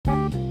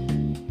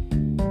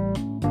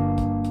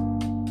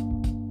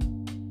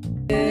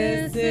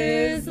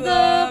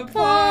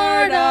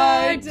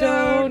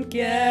Hello.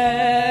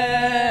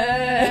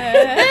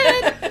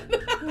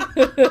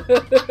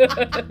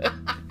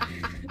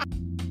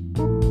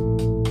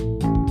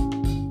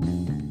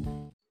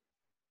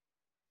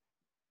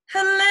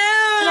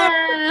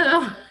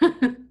 Hello.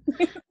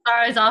 Sorry,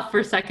 I was off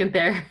for a second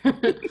there.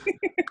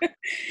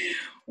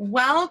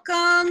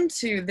 Welcome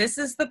to This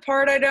Is the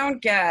Part I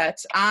Don't Get.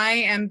 I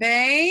am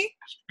Bay.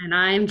 And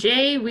I'm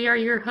Jay. We are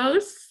your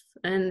hosts,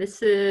 and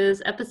this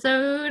is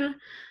episode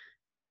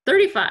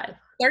 35.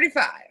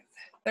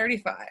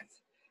 35.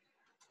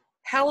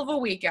 Hell of a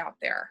week out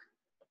there.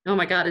 Oh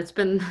my God, it's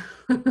been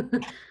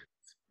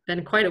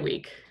been quite a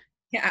week.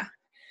 Yeah.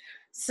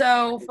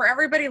 So for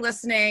everybody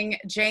listening,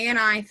 Jay and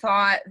I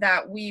thought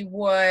that we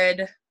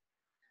would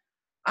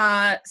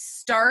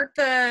start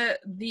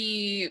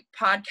the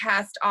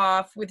podcast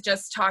off with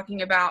just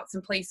talking about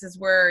some places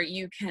where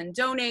you can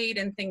donate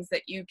and things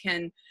that you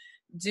can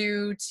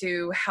do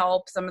to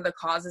help some of the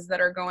causes that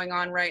are going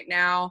on right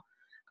now.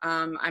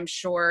 I'm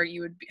sure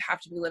you would have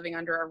to be living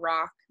under a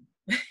rock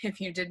if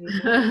you didn't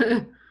know what's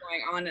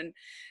going on, and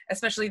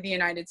especially the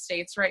United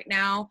States right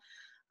now,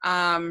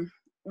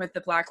 with the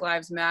Black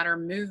Lives Matter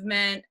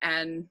movement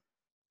and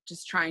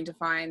just trying to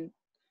find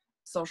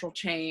social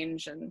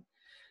change and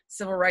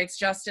civil rights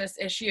justice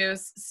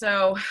issues.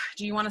 So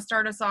do you want to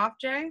start us off,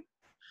 Jay?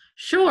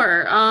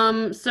 Sure.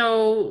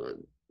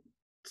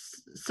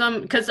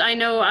 Because I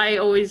know I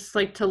always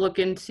like to look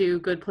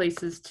into good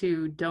places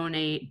to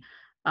donate,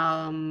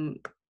 and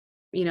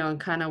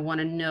kind of want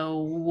to know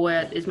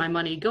what is my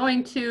money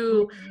going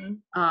to,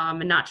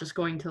 and not just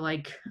going to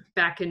like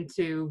back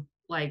into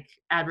like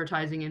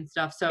advertising and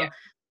stuff. So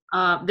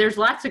there's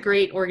lots of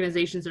great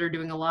organizations that are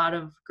doing a lot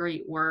of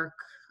great work.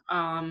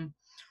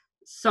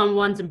 Some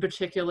ones in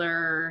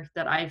particular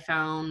that I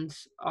found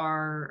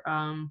are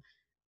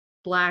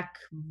Black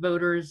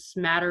Voters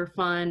Matter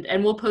Fund,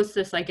 and we'll post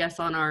this, I guess,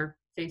 on our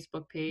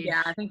Facebook page.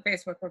 Yeah, I think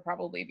Facebook would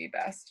probably be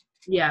best.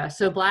 Yeah,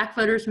 so Black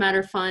Voters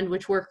Matter Fund,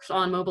 which works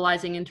on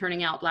mobilizing and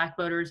turning out Black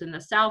voters in the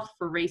South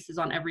for races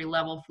on every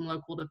level from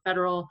local to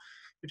federal,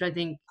 which I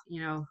think,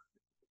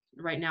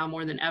 right now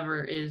more than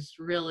ever is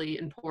really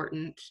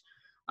important.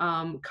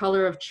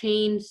 Color of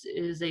Change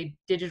is a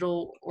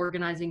digital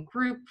organizing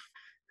group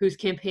whose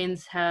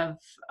campaigns have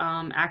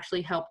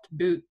actually helped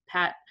boot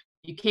Pat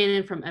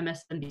Buchanan from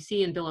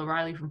MSNBC and Bill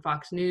O'Reilly from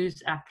Fox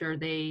News after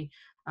they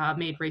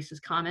made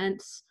racist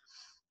comments.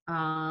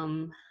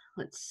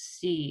 Let's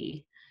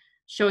see.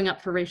 Showing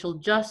Up for Racial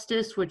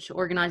Justice, which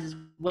organizes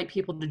white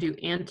people to do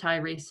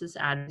anti-racist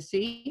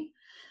advocacy.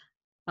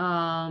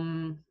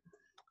 So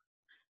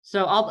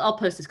I'll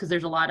post this because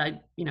there's a lot.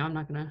 I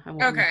won't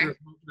read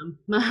through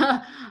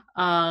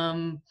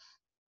them.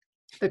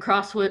 The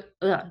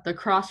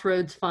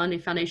Crossroads Fund, a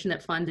foundation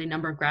that funds a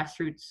number of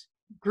grassroots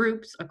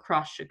groups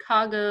across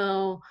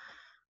Chicago.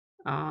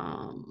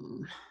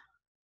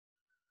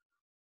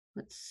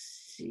 Let's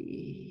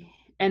see.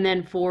 And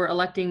then for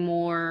electing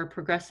more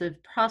progressive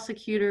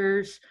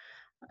prosecutors,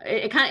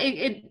 it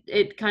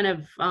kind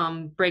of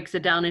breaks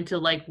it down into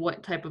like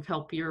what type of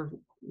help you're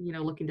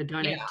looking to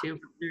donate to.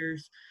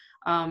 There's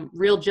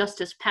Real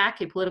Justice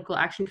PAC, a political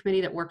action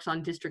committee that works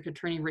on district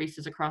attorney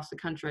races across the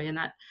country, and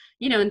that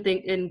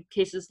in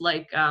cases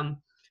like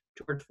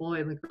George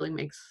Floyd, like really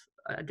makes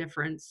a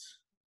difference.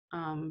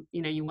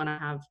 You want to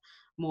have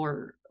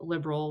more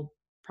liberal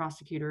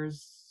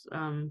prosecutors,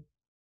 to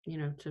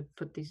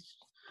put these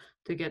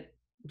to get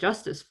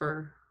justice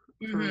for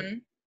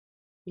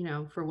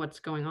what's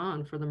going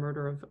on, for the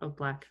murder of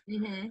Black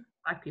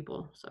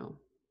people. So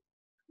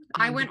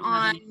I went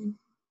on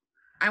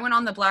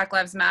the Black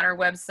Lives Matter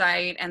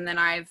website, and then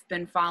I've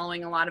been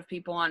following a lot of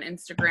people on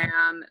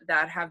Instagram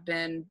that have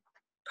been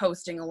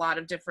posting a lot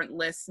of different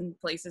lists and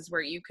places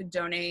where you could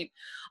donate.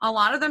 A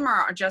lot of them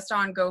are just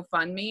on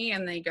GoFundMe,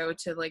 and they go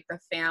to like the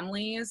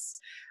families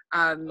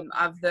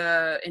of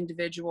the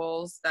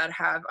individuals that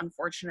have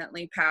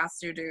unfortunately passed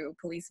due to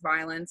police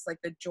violence, like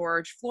the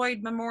George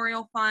Floyd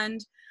Memorial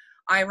Fund.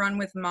 I Run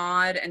with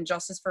Maud and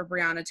Justice for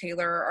Breonna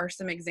Taylor are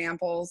some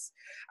examples.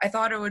 I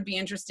thought it would be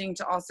interesting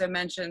to also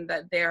mention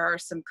that there are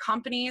some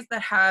companies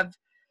that have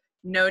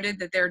noted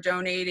that they're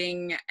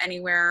donating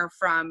anywhere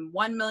from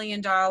 $1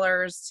 million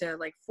to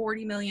like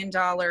 $40 million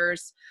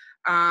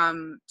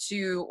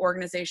to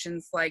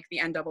organizations like the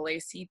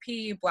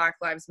NAACP, Black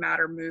Lives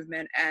Matter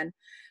movement, and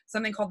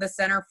something called the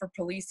Center for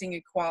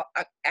Policing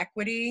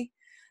Equity.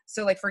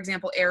 So like, for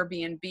example,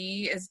 Airbnb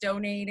is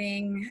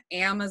donating,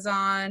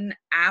 Amazon,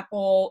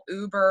 Apple,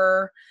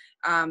 Uber.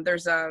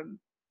 There's a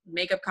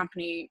makeup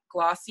company,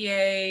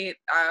 Glossier.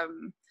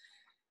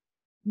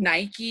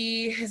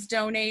 Nike is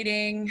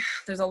donating.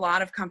 There's a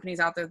lot of companies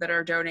out there that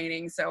are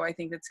donating. So I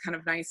think it's kind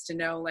of nice to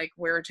know like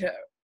where to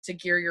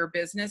gear your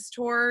business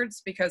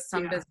towards, because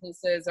some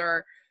businesses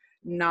are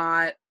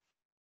not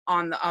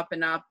on the up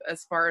and up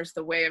as far as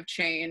the way of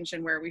change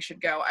and where we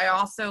should go. I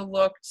also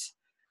looked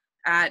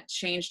at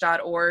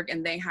change.org,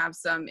 and they have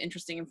some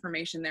interesting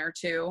information there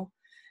too.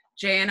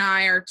 Jay and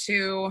I are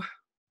two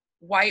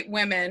white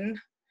women.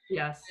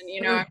 Yes.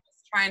 And, I'm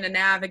just trying to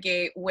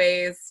navigate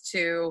ways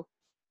to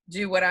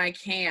do what I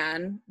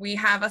can. We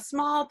have a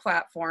small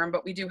platform,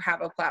 but we do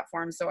have a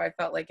platform. So I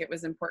felt like it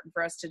was important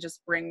for us to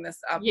just bring this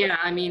up. Yeah,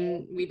 I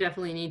mean, we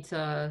definitely need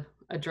to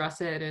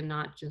address it and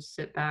not just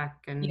sit back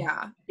and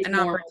Yeah, think and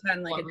not more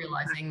pretend like about it didn't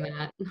realizing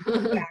that.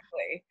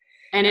 exactly.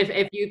 And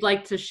if you'd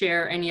like to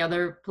share any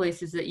other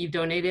places that you've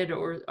donated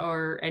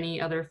or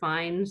any other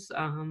finds,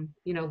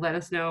 let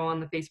us know on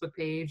the Facebook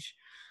page,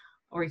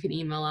 or you can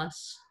email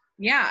us.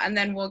 Yeah, and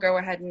then we'll go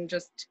ahead and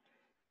just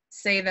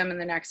say them in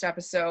the next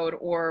episode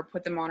or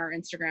put them on our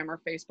Instagram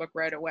or Facebook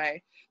right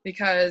away,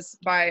 because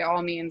by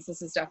all means,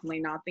 this is definitely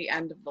not the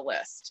end of the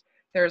list.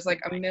 There's like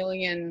a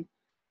million,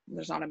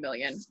 there's not a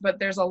million, but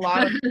there's a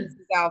lot of places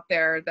out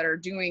there that are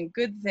doing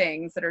good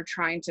things, that are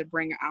trying to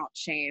bring out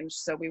change.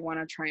 So we want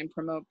to try and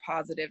promote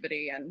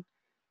positivity and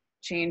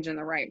change in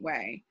the right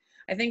way.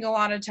 I think a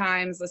lot of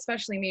times,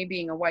 especially me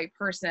being a white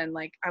person,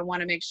 like I want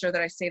to make sure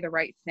that I say the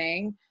right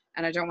thing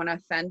and I don't want to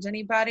offend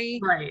anybody.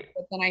 Right.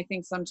 But then I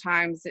think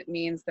sometimes it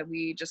means that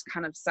we just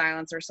kind of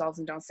silence ourselves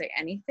and don't say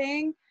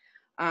anything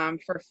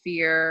for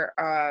fear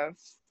of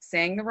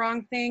saying the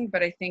wrong thing.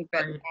 But I think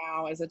that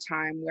now is a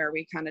time where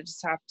we kind of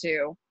just have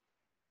to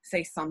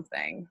say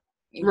something.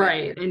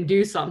 Right, and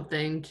do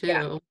something too.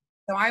 Yeah.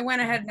 So I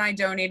went ahead and I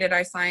donated.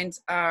 I signed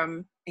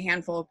a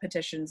handful of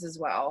petitions as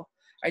well.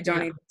 I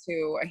donated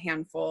to a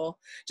handful,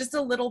 just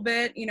a little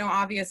bit,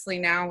 obviously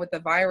now with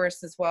the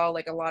virus as well,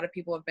 like a lot of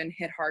people have been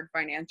hit hard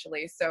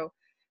financially. So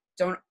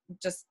don't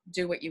just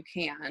do what you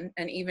can.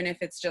 And even if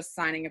it's just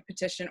signing a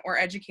petition or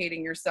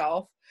educating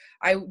yourself,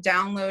 I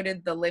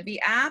downloaded the Libby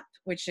app,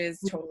 which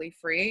is totally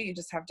free. You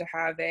just have to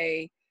have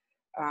a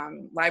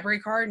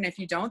library card. And if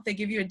you don't, they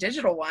give you a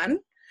digital one.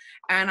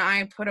 And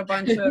I put a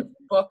bunch of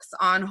books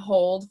on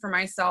hold for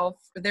myself.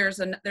 There's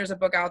a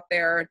book out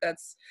there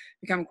that's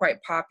become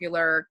quite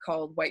popular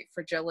called White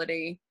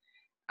Fragility.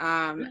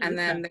 And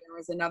then there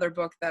was another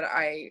book that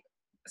I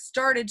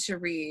started to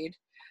read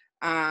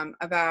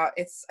about,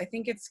 I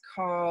think it's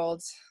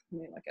called,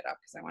 let me look it up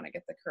because I want to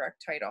get the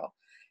correct title.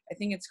 I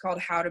think it's called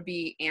How to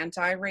Be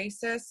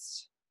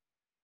Anti-Racist.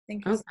 Let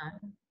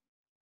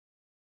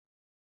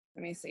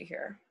me see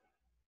here.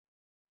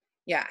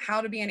 Yeah,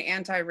 How to Be an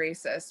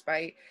Anti-Racist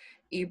by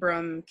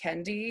Ibram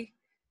Kendi.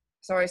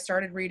 So I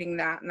started reading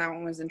that, and that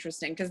one was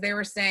interesting because they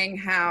were saying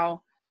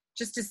how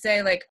just to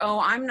say like, oh,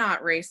 I'm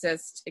not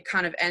racist, it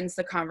kind of ends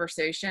the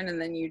conversation,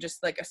 and then you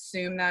just like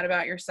assume that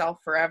about yourself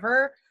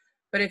forever.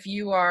 But if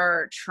you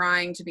are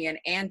trying to be an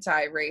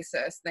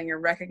anti-racist, then you're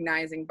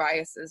recognizing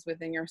biases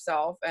within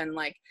yourself, and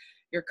like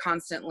you're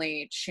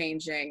constantly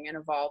changing and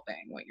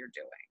evolving what you're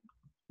doing.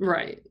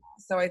 Right.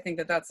 So I think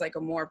that that's like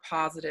a more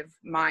positive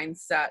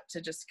mindset to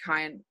just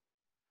kind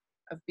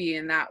of be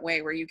in that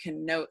way where you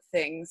can note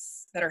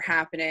things that are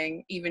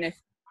happening, even if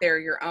they're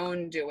your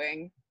own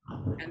doing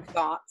and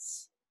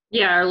thoughts.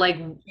 Yeah, or like,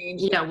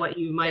 what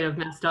you might have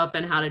messed up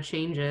and how to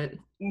change it.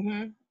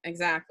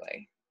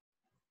 Exactly.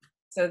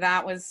 So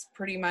that was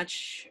pretty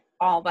much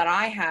all that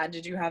I had.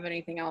 Did you have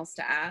anything else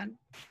to add?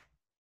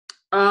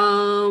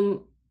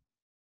 No,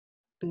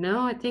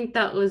 I think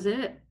that was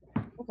it.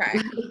 Okay.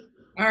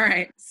 All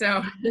right. So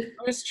I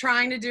was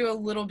trying to do a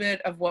little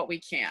bit of what we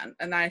can.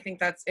 And I think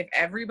that's, if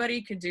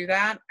everybody could do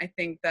that, I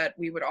think that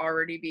we would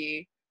already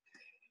be.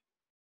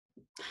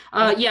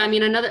 Yeah, I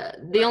mean,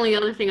 the only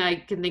other thing I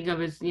can think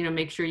of is,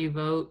 make sure you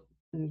vote.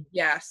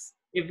 Yes.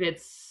 If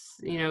it's,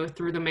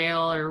 through the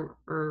mail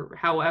or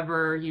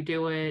however you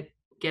do it,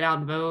 get out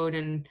and vote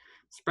and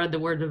spread the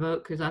word to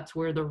vote, because that's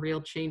where the real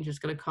change is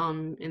going to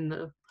come in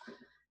the,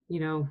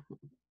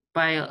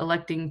 by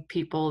electing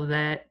people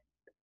that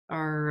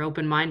are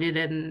open-minded,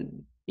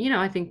 and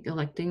I think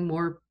electing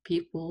more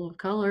people of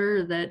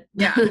color that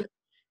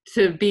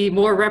to be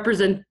more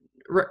representative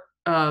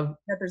of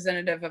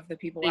the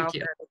people out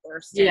there that they're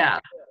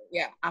standing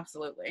yeah,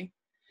 absolutely.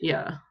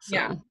 So.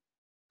 Yeah,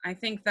 I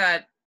think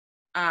that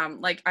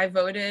like I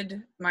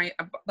voted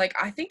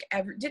I think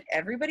did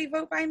everybody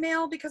vote by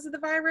mail because of the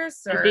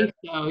virus, or? I think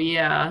so,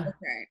 yeah.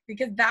 Okay,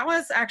 because that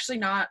was actually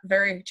not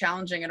very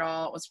challenging at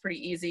all. It was pretty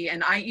easy,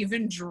 and I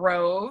even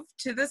drove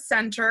to the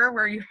center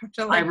where you have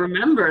to I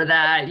remember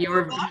that you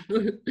were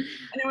and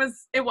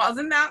it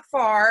wasn't that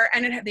far,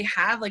 and they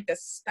have like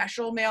this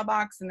special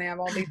mailbox, and they have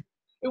all these.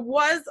 It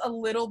was a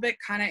little bit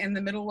kind of in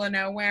the middle of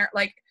nowhere,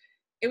 like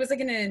it was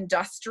like in an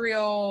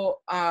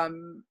industrial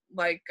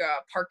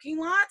parking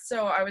lot.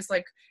 So I was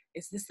like,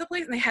 is this the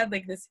place? And they had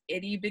like this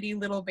itty bitty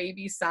little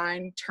baby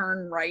sign,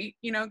 turn right,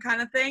 kind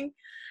of thing.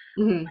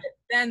 But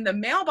then the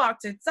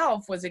mailbox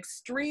itself was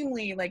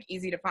extremely like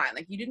easy to find.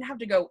 Like you didn't have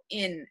to go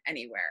in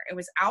anywhere. It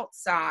was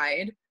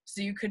outside,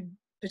 so you could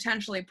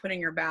potentially put in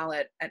your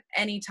ballot at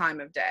any time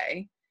of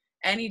day,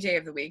 any day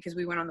of the week, because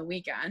we went on the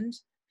weekend.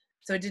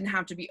 So it didn't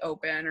have to be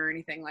open or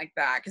anything like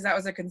that, because that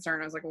was a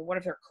concern. I was like, well, what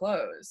if they're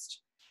closed?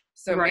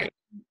 So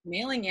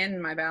mailing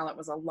in my ballot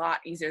was a lot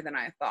easier than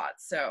I thought.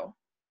 So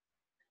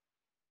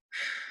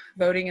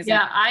voting is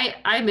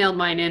I mailed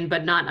mine in,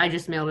 but I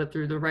just mailed it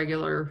through the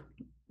regular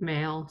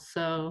mail.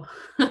 So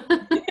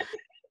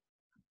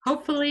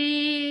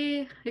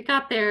hopefully it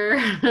got there.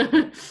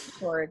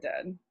 Sure it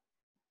did.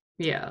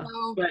 Yeah.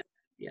 So, but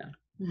Yeah.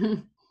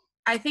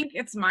 I think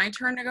it's my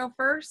turn to go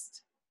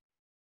first.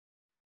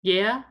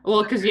 Yeah.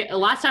 Well, because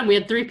last time we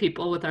had 3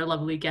 people with our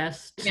lovely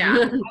guest.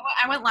 Yeah,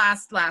 I went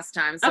last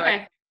time, so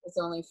Okay. it's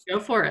only Go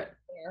for it.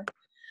 fair.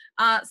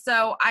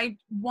 So I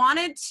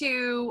wanted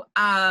to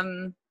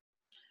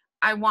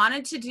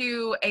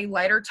do a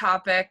lighter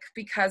topic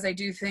because I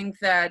do think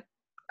that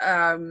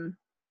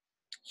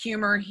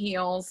humor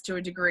heals to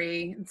a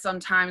degree, and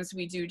sometimes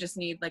we do just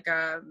need like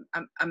a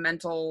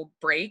mental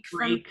break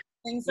from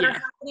things that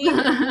are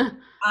happening.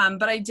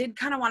 But I did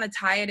kind of want to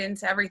tie it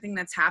into everything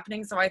that's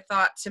happening. So I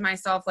thought to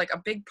myself, like,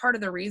 a big part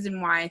of the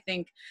reason why I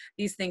think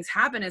these things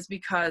happen is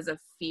because of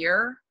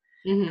fear.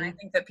 And I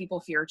think that people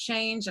fear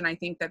change, and I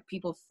think that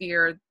people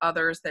fear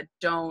others that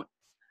don't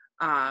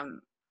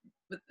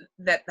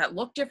that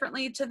look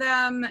differently to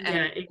them,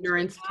 and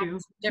ignorance too,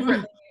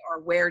 differently, or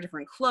wear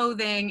different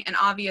clothing. And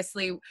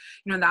obviously,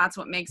 that's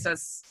what makes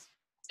us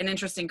an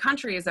interesting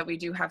country, is that we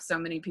do have so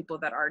many people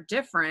that are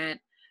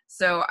different.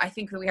 So I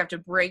think that we have to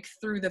break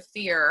through the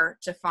fear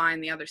to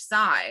find the other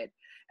side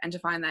and to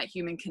find that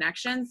human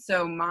connection.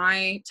 So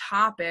my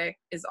topic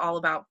is all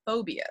about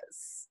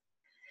phobias.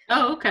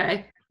 Oh,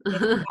 okay. It's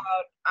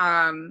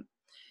about,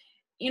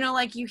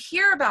 like, you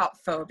hear about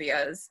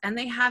phobias and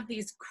they have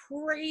these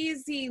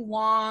crazy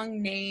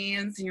long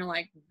names, and you're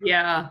like,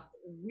 yeah,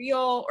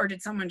 real, or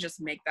did someone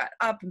just make that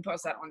up and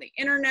post that on the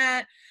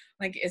internet?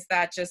 Like, is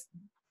that just,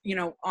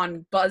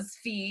 on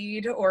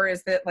BuzzFeed, or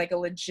is that like a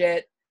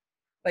legit,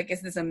 like,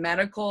 is this a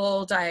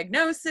medical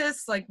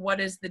diagnosis? Like, what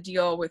is the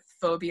deal with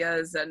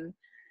phobias, and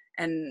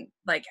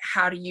like,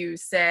 how do you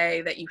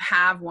say that you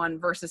have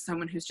one versus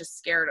someone who's just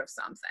scared of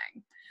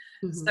something?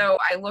 So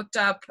I looked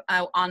up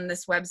on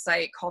this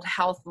website called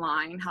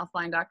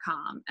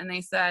healthline.com, and they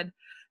said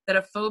that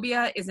a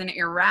phobia is an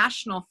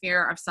irrational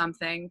fear of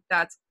something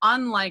that's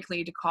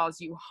unlikely to cause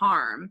you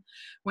harm.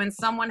 When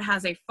someone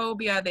has a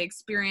phobia, they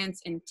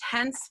experience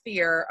intense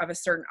fear of a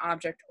certain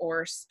object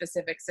or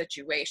specific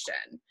situation.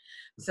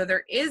 So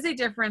there is a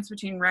difference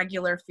between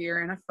regular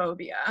fear and a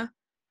phobia,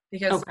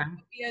 because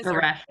phobias irrational.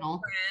 are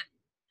different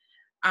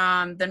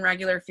than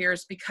regular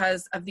fears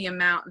because of the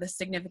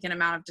significant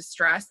amount of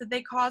distress that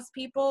they cause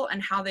people,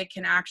 and how they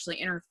can actually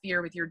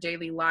interfere with your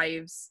daily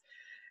lives,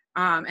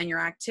 and your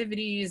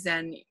activities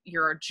and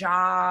your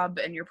job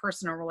and your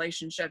personal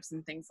relationships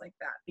and things like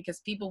that,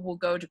 because people will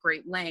go to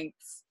great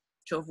lengths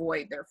to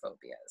avoid their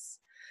phobias.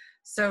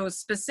 So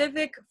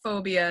specific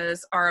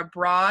phobias are a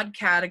broad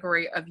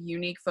category of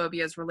unique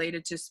phobias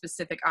related to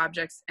specific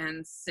objects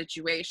and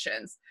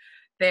situations.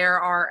 They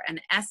are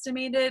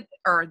estimated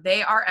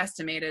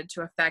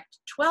to affect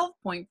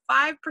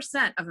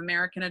 12.5% of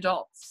American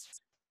adults.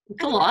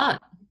 It's a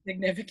lot.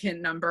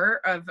 Significant number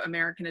of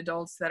American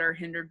adults that are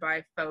hindered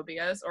by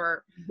phobias,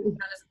 or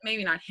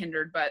maybe not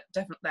hindered, but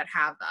definitely that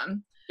have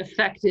them.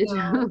 Affected.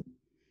 So,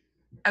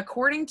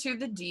 according to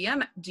the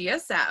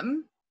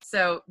DSM,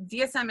 so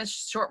DSM is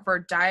short for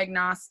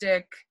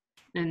Diagnostic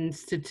and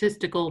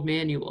Statistical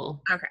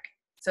Manual. Okay.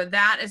 So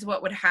that is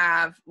what would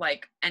have,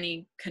 like,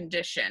 any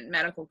condition,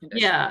 medical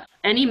condition. Yeah,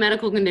 any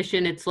medical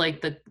condition. It's like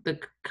the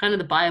kind of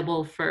the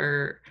Bible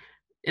for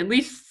at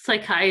least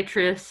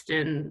psychiatrists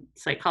and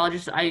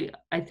psychologists. I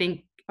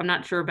think, I'm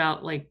not sure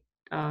about like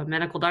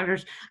medical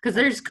doctors, because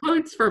there's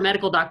codes for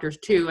medical doctors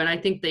too, and I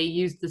think they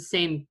use the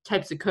same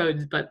types of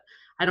codes, but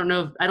I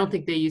don't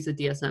think they use the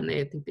DSM.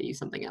 I think they use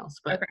something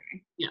else. But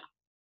okay. Yeah.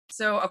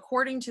 So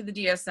according to the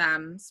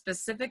DSM,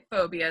 specific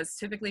phobias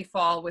typically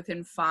fall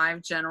within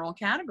 5 general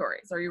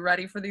categories. Are you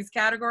ready for these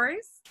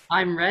categories?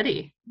 I'm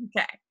ready.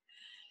 Okay.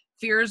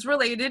 Fears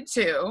related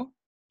to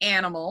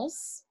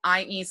animals,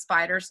 i.e.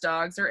 spiders,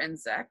 dogs, or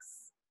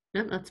insects.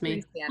 Yep, that's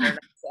me. Pretty standard,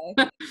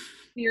 I'd say.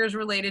 Fears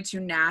related to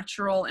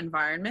natural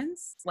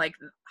environments, like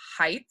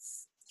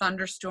heights,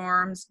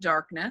 thunderstorms,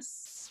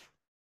 darkness,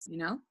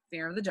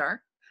 fear of the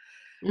dark.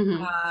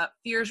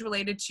 Fears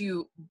related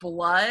to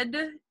blood,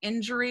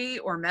 injury,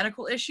 or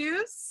medical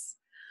issues,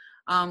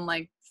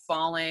 like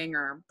falling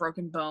or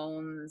broken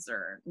bones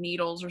or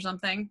needles or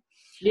something.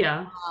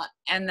 Yeah.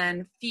 And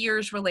then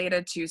fears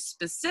related to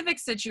specific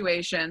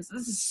situations.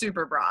 This is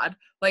super broad,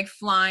 like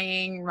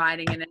flying,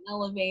 riding in an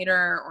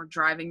elevator, or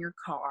driving your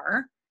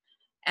car.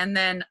 And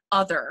then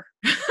other.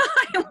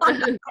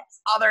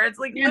 Other. It's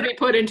like you'd be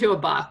put into a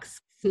box.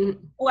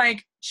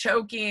 Like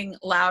choking,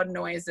 loud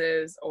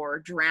noises, or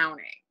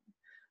drowning.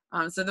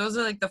 So those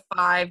are like the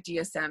 5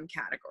 DSM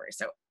categories.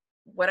 So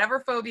whatever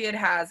phobia it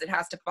has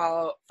to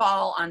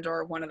fall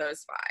under one of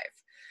those 5.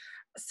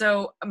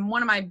 So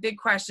one of my big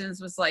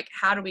questions was, like,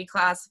 how do we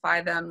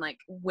classify them? Like,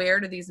 where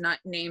do these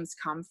names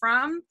come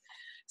from?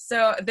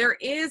 So there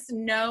is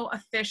no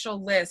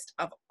official list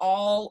of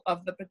all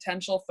of the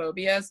potential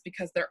phobias,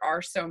 because there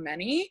are so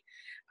many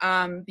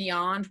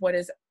beyond what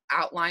is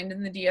outlined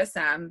in the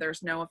DSM.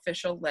 There's no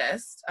official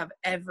list of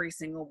every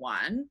single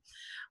one.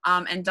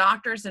 And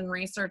doctors and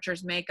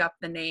researchers make up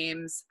the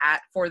names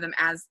for them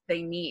as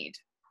they need,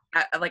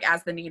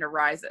 as the need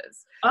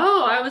arises.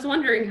 Oh, I was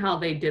wondering how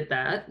they did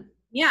that.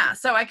 Yeah.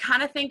 So I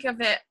kind of think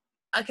of it,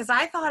 because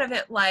I thought of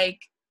it like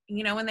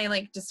you know, when they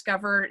like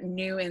discover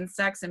new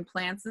insects and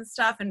plants and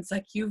stuff, and it's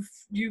like,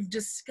 you've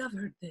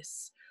discovered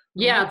this.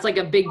 Yeah, it's like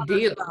a big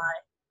deal. Butterfly.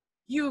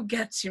 You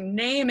get to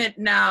name it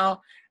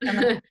now.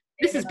 And like,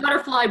 This is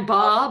Butterfly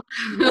Bob.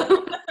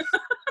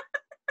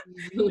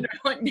 you know,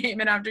 like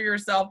name it after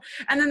yourself.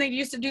 And then they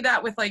used to do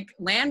that with like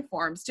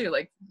landforms too,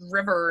 like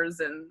rivers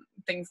and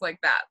things like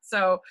that.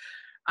 So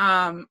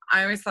I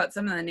always thought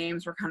some of the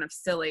names were kind of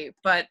silly,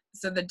 but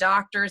so the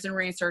doctors and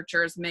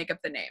researchers make up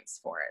the names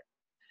for it.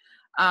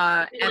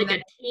 And like then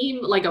a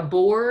team, like a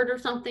board or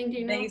something, do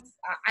you know?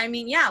 I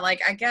mean, yeah,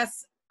 like I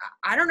guess,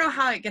 I don't know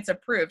how it gets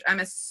approved. I'm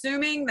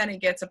assuming that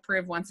it gets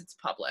approved once it's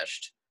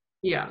published.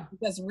 Yeah.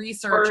 Because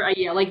research. Or,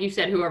 yeah, like you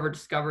said, whoever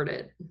discovered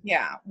it.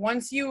 Yeah.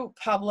 Once you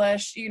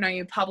publish, you know,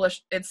 you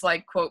publish, it's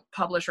like, quote,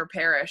 publish or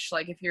perish.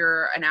 Like if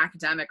you're an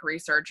academic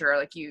researcher,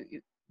 like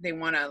they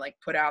want to like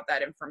put out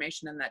that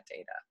information and that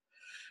data.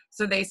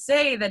 So they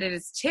say that it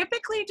is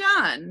typically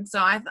done.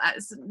 So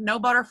no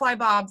butterfly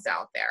bobs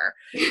out there.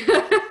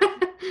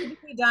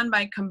 Typically done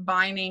by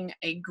combining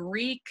a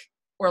Greek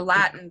or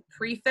Latin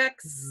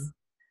prefix.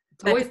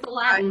 It's always the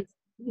Latin.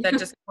 That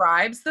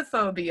describes the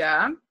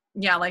phobia.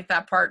 Yeah, like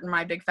that part in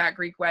My Big Fat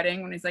Greek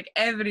Wedding when he's like,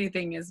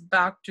 everything is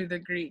back to the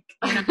Greek.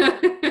 You know?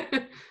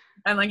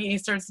 And like he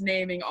starts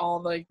naming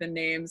all like the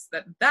names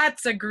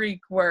that's a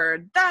Greek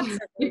word. That's a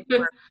Greek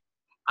word.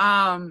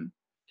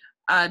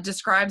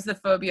 Describes the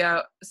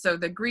phobia. So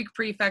the Greek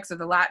prefix or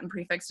the Latin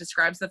prefix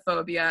describes the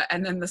phobia,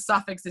 and then the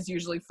suffix is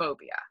usually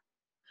phobia.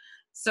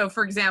 So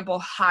for example,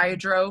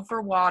 hydro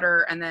for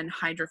water, and then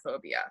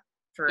hydrophobia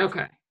for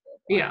okay.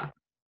 Yeah.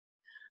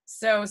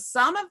 So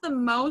some of the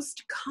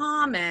most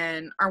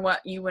common are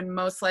what you would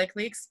most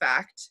likely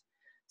expect.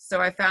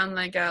 So I found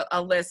like a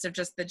list of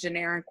just the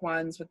generic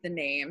ones with the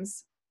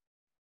names.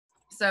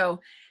 So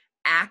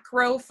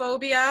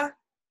acrophobia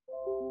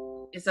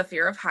is a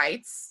fear of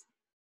heights.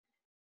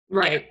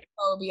 Right.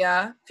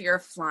 Phobia, fear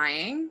of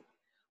flying.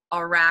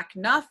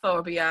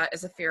 Arachnophobia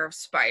is a fear of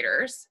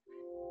spiders.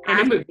 And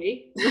a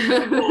movie.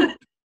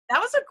 That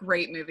was a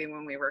great movie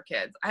when we were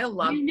kids. I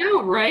loved it. I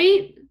know,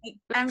 right?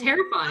 That's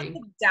terrifying.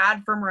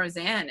 Dad from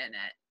Roseanne in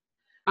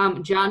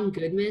it. John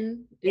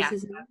Goodman is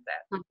his name. That's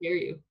it. How dare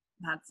you?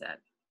 That's it.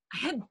 I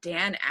had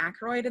Dan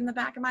Aykroyd in the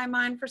back of my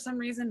mind for some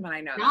reason, but I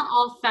know not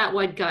all fat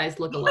white guys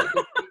look alike.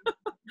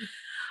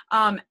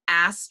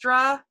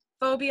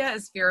 Astrophobia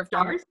is fear of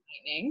thunder and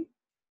lightning.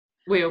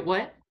 Wait,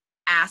 what?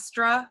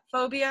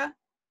 Astrophobia,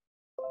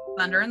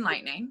 thunder and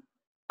lightning.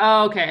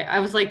 Oh, okay. I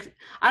was like,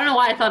 I don't know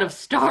why I thought of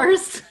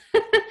stars.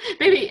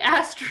 Maybe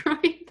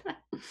asteroid.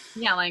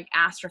 Yeah, like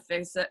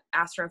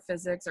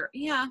astrophysics, or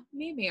yeah,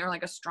 maybe, or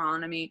like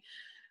astronomy.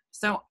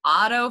 So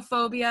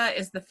autophobia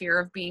is the fear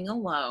of being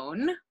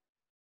alone.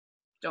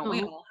 Don't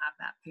we all have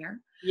that fear?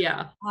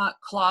 Yeah.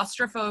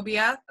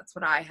 Claustrophobia, that's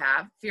what I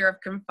have. Fear of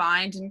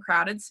confined and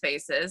crowded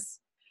spaces.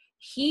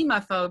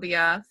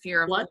 Hemophobia,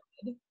 fear of blood.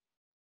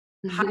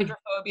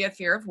 Hydrophobia,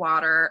 fear of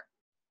water.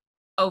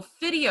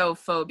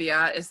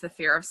 Ophidiophobia is the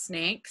fear of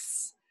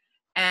snakes.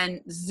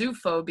 And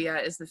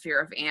zoophobia is the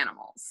fear of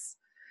animals.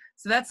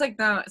 So that's like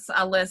a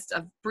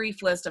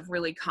brief list of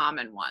really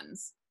common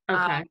ones. Okay.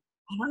 I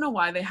don't know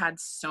why they had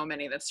so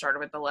many that started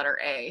with the letter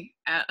A.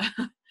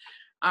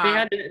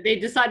 They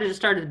decided to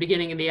start at the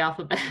beginning of the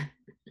alphabet.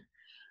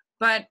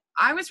 But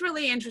I was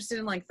really interested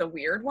in like the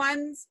weird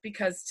ones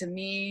because to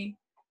me,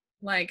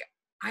 like,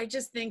 I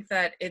just think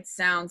that it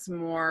sounds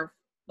more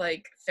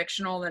like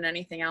fictional than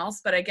anything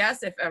else. But I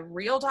guess if a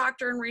real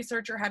doctor and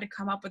researcher had to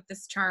come up with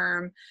this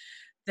term,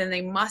 then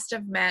they must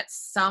have met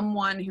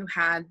someone who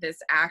had this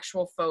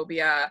actual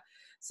phobia.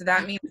 So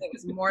that means it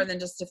was more than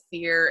just a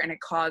fear, and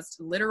it caused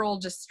literal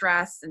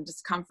distress and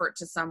discomfort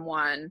to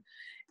someone.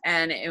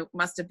 And it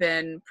must have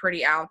been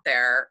pretty out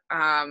there.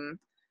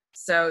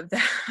 So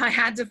I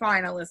had to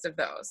find a list of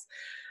those.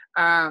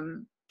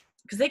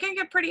 Because they can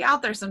get pretty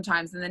out there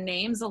sometimes, and the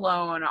names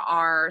alone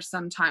are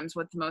sometimes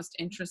what's the most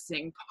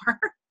interesting part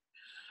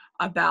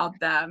about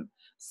them.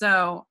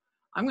 So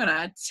I'm going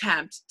to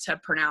attempt to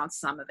pronounce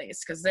some of these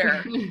because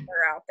they're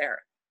out there.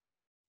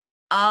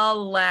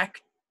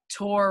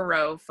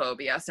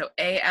 Alektorophobia. So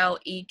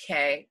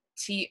Alektoro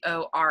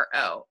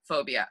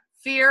phobia.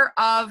 Fear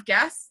of,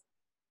 guess?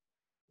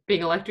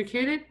 Being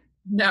electrocuted?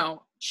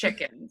 No,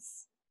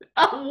 chickens.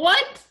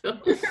 What?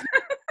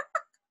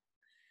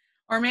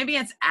 Or maybe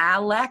it's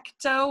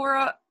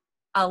electorophobia.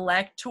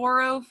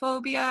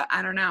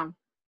 I don't know.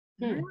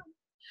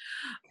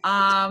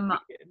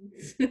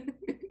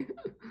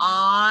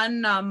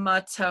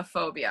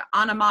 Onomatophobia.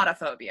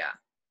 Onomatophobia.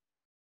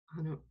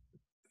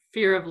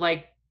 Fear of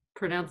like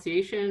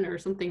pronunciation or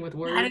something with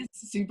words. That is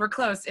super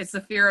close. It's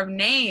the fear of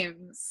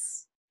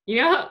names.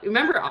 Yeah,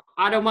 remember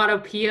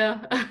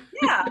automatopoeia?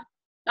 Yeah.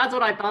 That's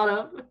what I thought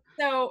of.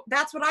 So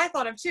that's what I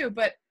thought of too.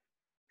 But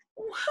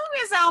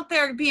who is out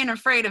there being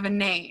afraid of a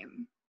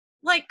name?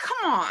 Like,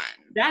 come on.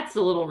 That's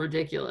a little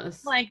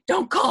ridiculous. Like,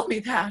 don't call me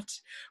that.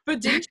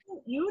 But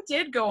you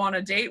did go on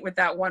a date with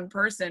that one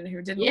person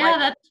who didn't like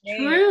that's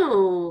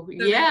true.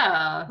 So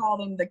yeah. call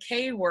them the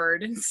K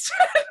word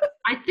instead.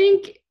 I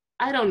think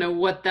I don't know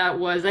what that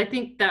was. I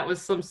think that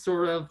was some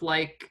sort of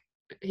like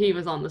he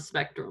was on the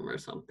spectrum or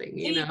something,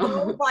 Did he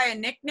go by a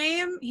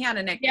nickname? He had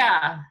a nickname.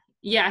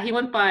 Yeah, he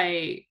went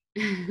by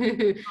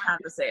You don't have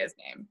to say his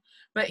name,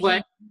 but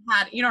what?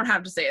 you don't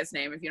have to say his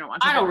name if you don't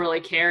want to. I don't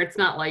really care. It's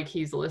not like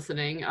he's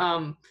listening.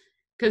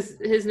 Because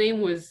his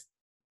name was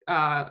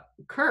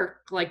Kirk,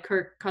 like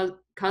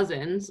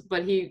Cousins,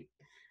 but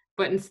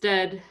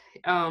instead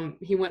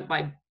he went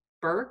by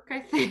Burke, I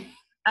think.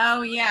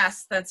 Oh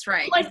yes, that's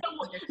right. Like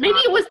maybe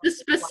it was the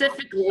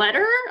specific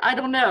letter. I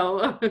don't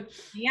know.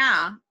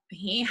 Yeah,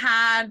 he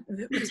had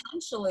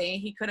potentially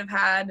he could have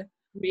had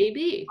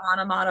Maybe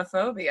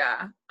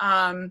onomatophobia,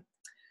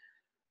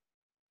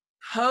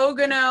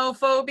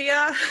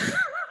 poganophobia,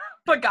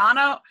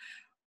 pagano,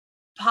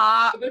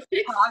 pa,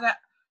 paga,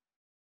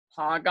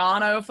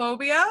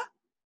 paganophobia,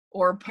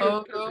 or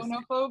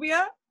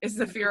pogonophobia is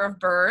the fear of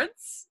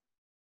birds.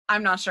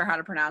 I'm not sure how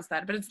to pronounce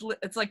that, but it's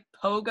like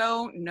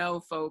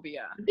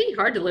pogonophobia. It'd be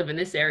hard to live in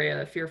this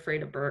area if you're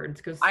afraid of birds.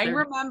 Because I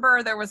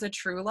remember there was a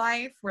True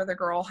Life where the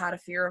girl had a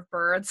fear of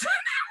birds.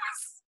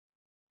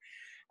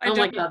 I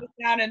don't know if it's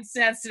that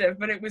insensitive,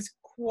 but it was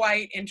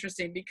quite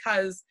interesting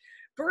because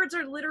birds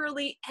are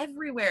literally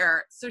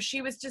everywhere. So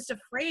she was just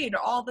afraid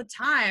all the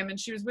time, and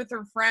she was with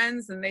her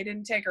friends and they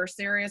didn't take her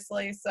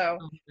seriously. So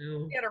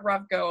she had a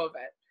rough go of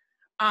it.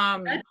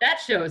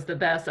 That show is the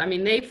best. I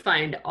mean, they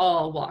find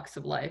all walks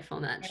of life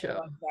on that show.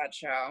 I love that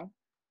show.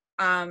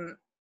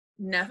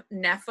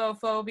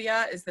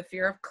 Nephophobia is the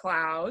fear of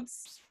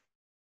clouds.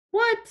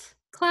 What?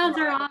 Clouds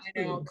are awesome.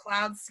 I know,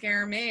 clouds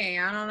scare me.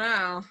 I don't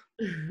know.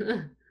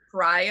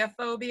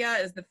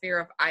 Cryophobia is the fear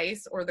of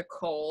ice or the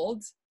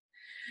cold.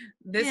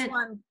 This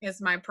one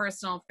is my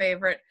personal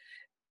favorite.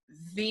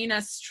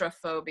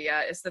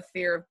 Venustrophobia is the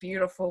fear of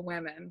beautiful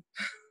women.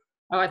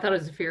 Oh, I thought it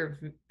was the fear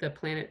of the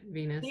planet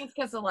Venus. I think it's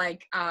because of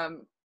like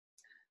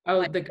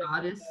the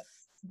goddess.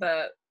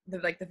 The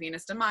like the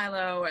Venus de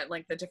Milo, and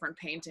like the different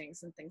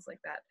paintings and things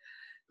like that.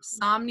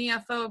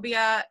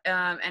 Somniophobia,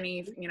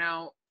 any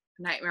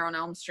Nightmare on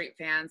Elm Street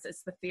fans,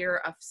 it's the fear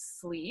of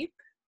sleep.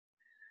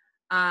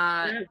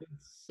 That would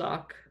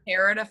suck.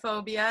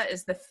 Keratophobia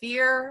is the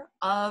fear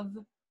of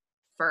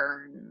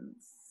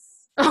ferns.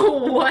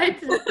 Oh, what?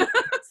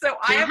 So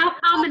how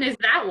common is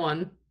that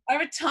one? I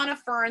have a ton of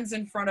ferns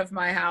in front of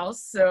my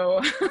house, so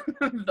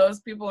those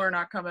people are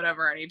not coming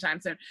over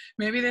anytime soon.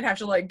 Maybe they'd have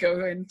to like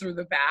go in through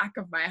the back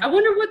of my house. I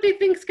wonder what they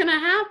think's gonna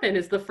happen.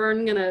 Is the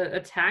fern gonna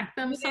attack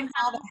them somehow? They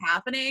saw that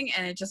happening,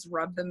 and it just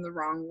rubbed them the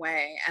wrong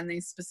way, and they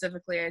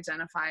specifically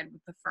identified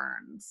with the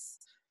ferns.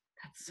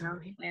 That's so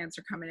weird. Plants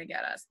are coming to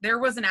get us. There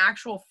was an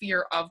actual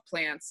fear of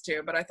plants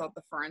too, but I thought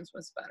the ferns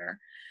was better.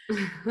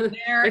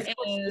 There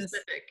is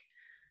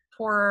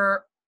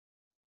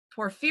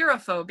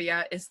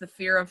porphyrophobia is the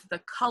fear of the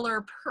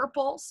color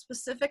purple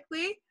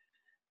specifically.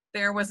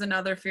 There was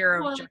another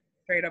fear of just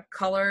straight up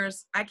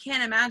colors. I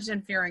can't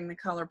imagine fearing the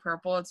color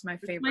purple. It's my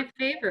favorite. My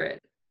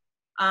favorite.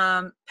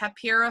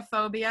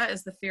 Papyrophobia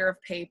is the fear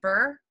of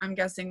paper. I'm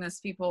guessing those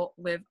people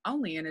live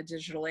only in a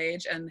digital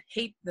age and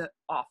hate the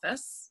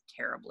office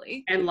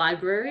terribly. And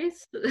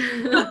libraries.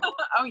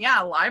 Oh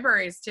yeah,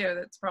 libraries too.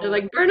 That's probably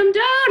they're like burn them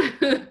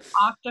down.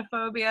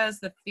 Octophobia is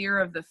the fear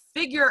of the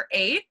figure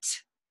 8.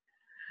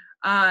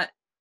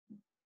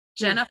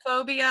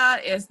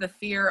 Genophobia is the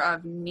fear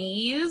of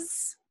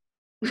knees.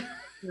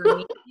 Your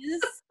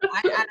knees.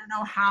 I don't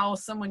know how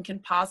someone can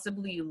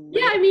possibly live.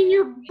 Yeah, I mean,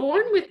 you're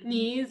born with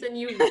knees and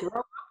you grow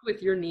up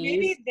with your knees.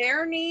 Maybe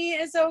their knee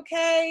is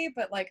okay,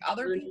 but like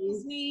other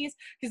people's knees,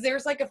 because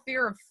there's like a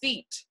fear of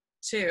feet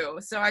too.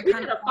 So I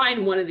kind of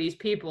find one of these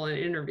people and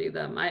interview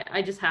them.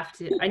 I just have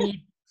to. I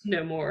need to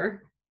know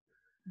more.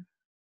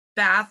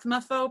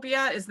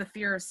 Bathmophobia is the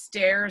fear of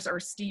stairs or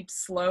steep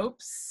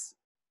slopes.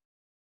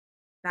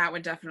 That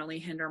would definitely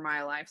hinder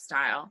my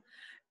lifestyle.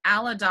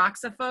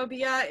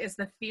 Allodoxophobia is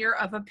the fear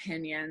of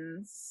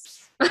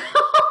opinions. What?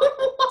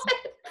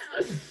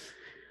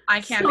 I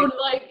can't so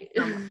like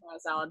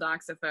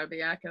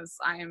allodoxophobia because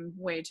I am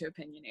way too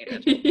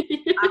opinionated.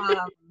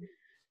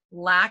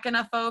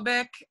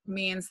 Lachanophobic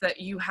means that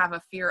you have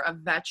a fear of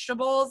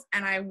vegetables,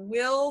 and I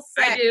will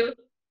say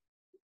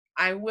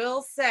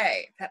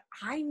that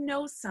I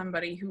know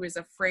somebody who is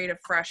afraid of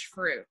fresh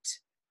fruit.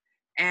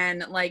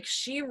 And like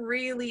she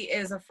really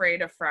is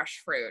afraid of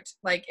fresh fruit.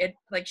 Like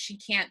she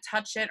can't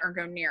touch it or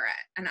go near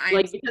it. And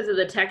because of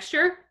the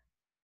texture?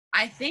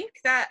 I think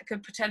that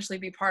could potentially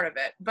be part of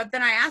it. But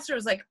then I asked her, I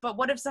was like, but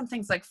what if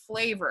something's like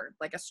flavored,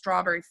 like a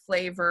strawberry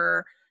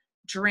flavor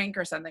drink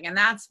or something? And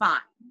that's fine.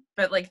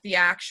 But like the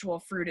actual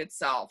fruit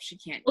itself, she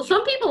can't. Well,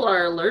 some people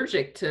are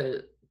allergic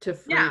to fruit.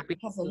 Yeah,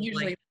 because of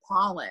usually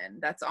pollen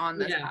that's on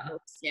the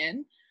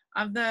skin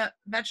of the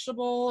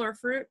vegetable or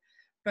fruit.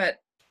 But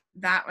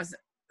that was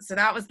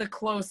the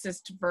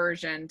closest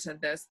version to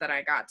this that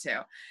I got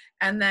to.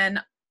 And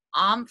then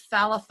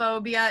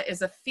omphalophobia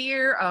is a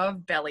fear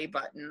of belly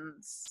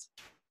buttons.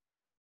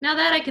 Now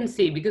that I can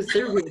see because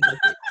they're weird.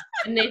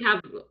 And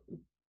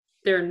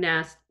they're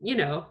nasty,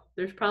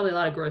 there's probably a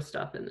lot of gross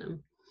stuff in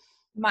them.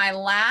 My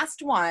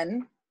last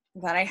one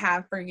that I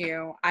have for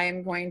you, I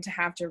am going to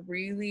have to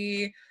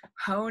really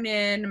hone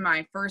in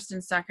my first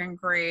and second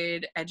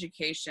grade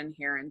education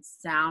here and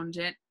sound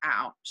it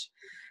out.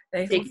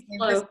 They Take will it save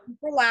this slow.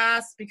 for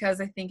last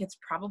because I think it's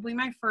probably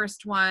my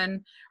first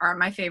one, or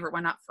my favorite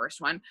one, not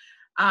first one.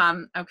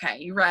 Okay,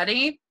 you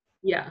ready?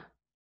 Yeah.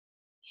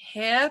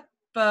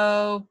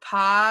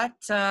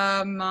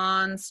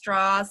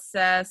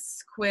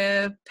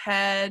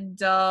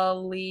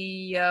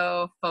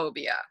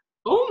 Hippopotamonstrosesquipedaliophobia.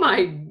 Oh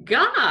my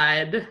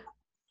God.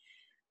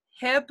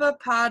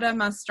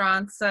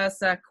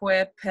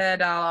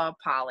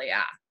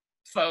 Hippopotamonstrosesquipedalopolia.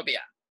 Phobia.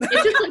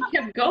 It just like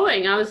kept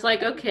going. I was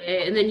like,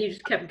 okay, and then you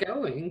just kept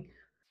going.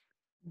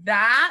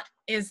 That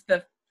is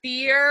the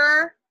fear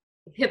or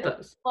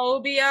Hippos.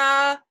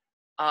 phobia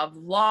of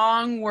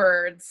long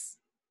words.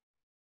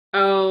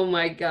 Oh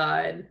my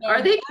God. Are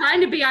So they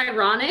trying to be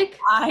ironic?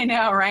 I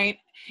know, right?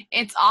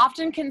 It's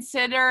often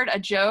considered a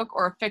joke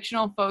or a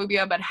fictional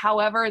phobia, but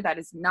however, that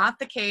is not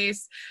the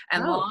case.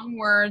 And Oh. long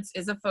words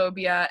is a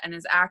phobia and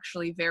is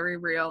actually very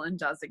real and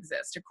does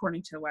exist,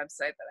 according to the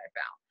website that I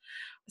found.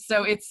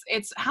 So it's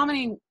how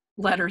many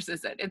letters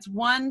is it? It's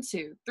 1,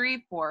 2,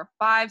 3, 4,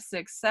 5,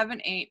 6,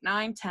 7, 8,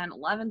 9, 10,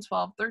 11,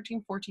 12,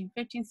 13, 14,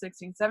 15,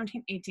 16,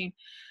 17, 18,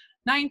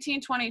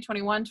 19, 20,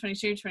 21,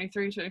 22,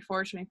 23,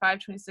 24, 25,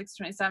 26,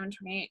 27,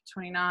 28,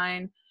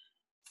 29,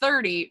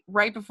 30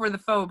 right before the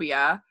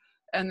phobia,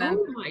 and then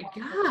Oh my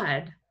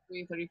God.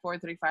 33, 34,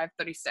 35,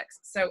 36.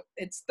 So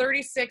it's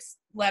 36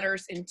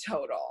 letters in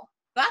total.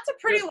 That's a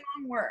pretty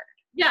long word.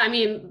 Yeah, I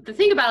mean, the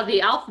thing about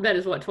the alphabet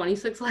is what,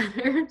 26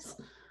 letters?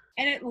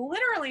 And it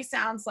literally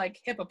sounds like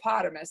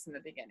hippopotamus in the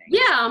beginning.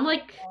 Yeah, I'm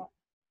like,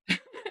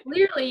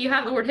 clearly you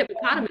have the word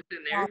hippopotamus in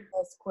there.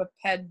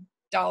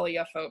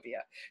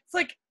 Quipedaliophobia. It's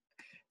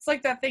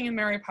like that thing in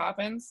Mary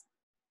Poppins.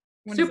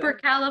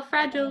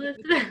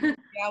 Supercalifragilistic.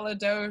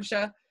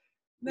 Galadosia.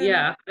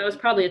 Yeah, that was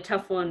probably a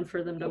tough one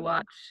for them to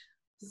watch.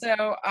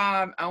 So,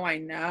 oh, I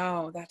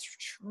know. That's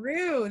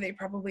true. They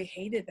probably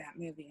hated that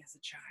movie as a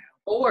child.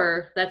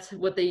 Or that's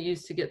what they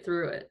used to get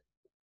through it.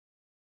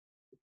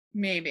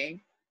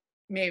 Maybe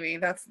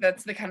that's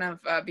the kind of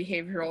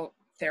behavioral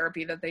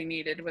therapy that they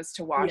needed, was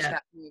to watch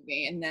that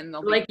movie, and then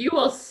they'll like, you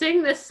will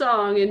sing this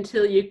song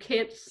until you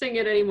can't sing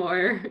it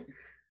anymore.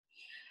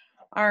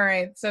 All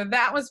right, so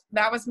that was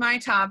my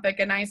topic,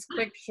 a nice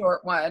quick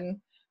short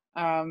one.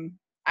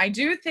 I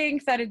do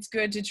think that it's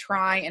good to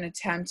try and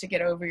attempt to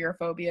get over your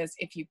phobias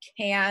if you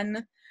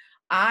can.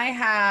 I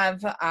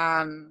have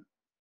I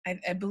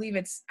believe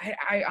it's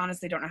I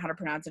honestly don't know how to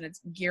pronounce it.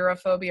 It's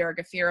gyrophobia or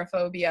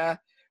gapherophobia,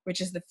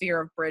 which is the fear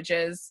of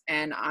bridges,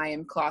 and I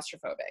am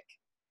claustrophobic.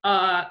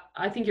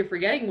 I think you're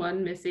forgetting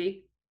one,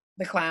 Missy.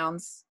 The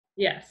clowns.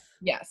 Yes.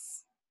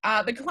 Yes.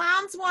 The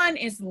clowns one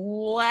is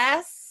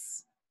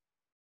less,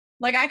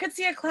 like, I could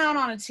see a clown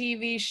on a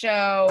TV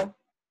show.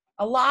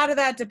 A lot of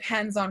that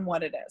depends on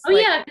what it is. Oh,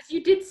 like, yeah, because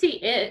you did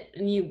see it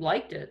and you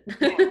liked it.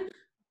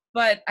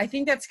 But I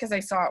think that's because I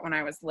saw it when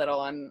I was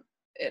little and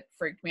it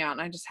freaked me out,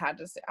 and I just had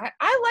to say,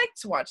 I like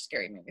to watch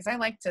scary movies. I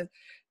like to,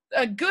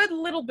 a good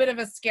little bit of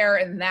a scare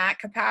in that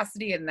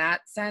capacity, in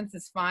that sense,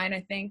 is fine,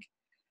 I think.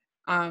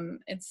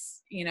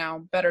 It's,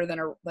 better than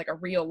a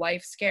real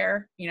life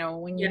scare,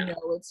 when you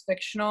know it's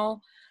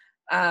fictional.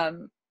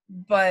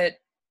 But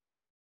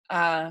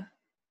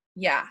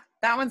yeah,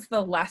 that one's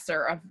the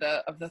lesser of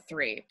the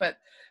three. But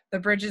the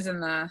bridges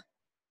and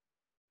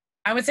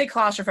I would say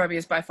claustrophobia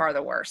is by far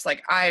the worst.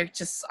 Like, I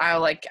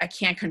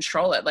can't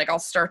control it. Like, I'll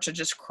start to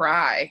just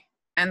cry.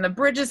 And the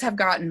bridges have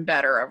gotten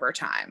better over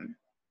time.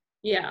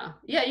 Yeah,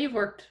 you've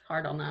worked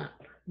hard on that.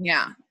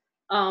 Yeah.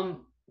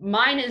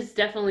 Mine is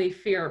definitely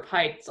fear of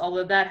heights,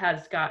 although that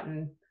has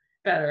gotten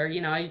better.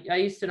 I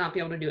used to not be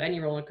able to do any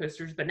roller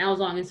coasters, but now as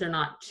long as they're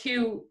not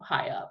too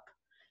high up.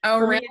 Oh,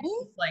 for really?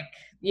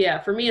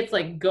 For me, it's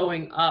like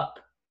going up.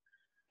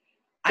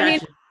 That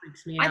just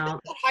freaks me out. I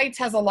think the heights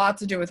has a lot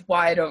to do with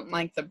why I don't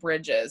like the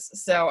bridges.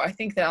 So I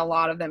think that a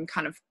lot of them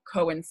kind of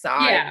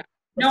coincide. Yeah.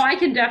 No, I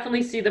can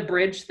definitely see the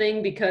bridge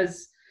thing,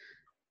 because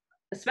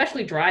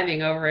especially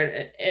driving over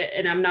it,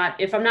 and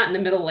if I'm not in the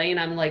middle lane,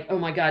 I'm like, oh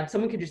my God,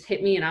 someone could just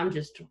hit me and I'm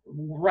just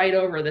right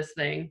over this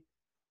thing.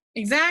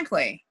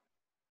 Exactly.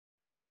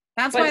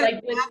 That's why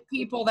they have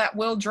people that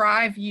will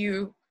drive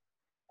you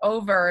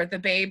over the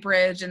Bay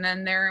Bridge, and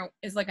then there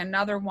is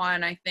another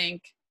one, I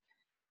think,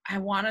 I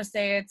want to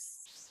say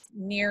it's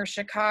near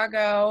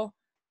Chicago.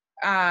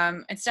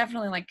 It's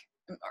definitely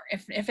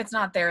if it's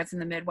not there, it's in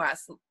the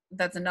Midwest.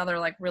 That's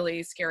another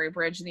really scary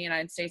bridge in the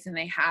United States, and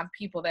they have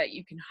people that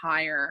you can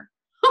hire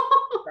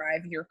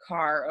drive your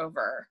car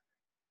over.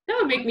 That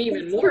would make me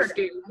even more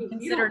scared.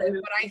 Considered it,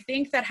 but I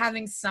think that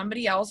having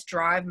somebody else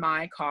drive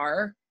my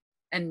car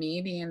and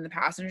me being in the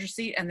passenger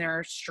seat and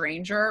they're a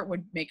stranger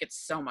would make it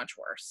so much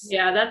worse.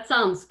 Yeah, that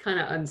sounds kind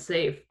of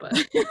unsafe, but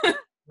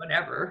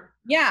whatever.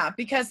 Yeah,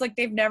 because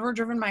they've never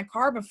driven my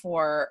car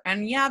before,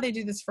 and yeah, they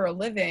do this for a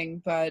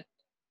living, but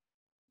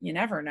you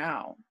never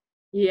know.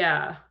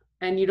 Yeah,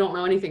 and you don't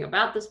know anything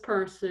about this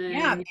person.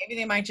 Yeah, maybe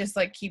they might just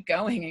keep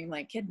going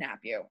and kidnap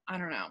you. I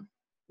don't know.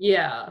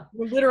 Yeah.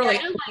 You're literally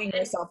Yeah, opening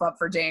yourself up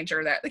for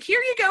danger. That like, here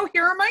you go,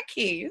 here are my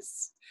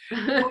keys. Go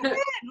ahead,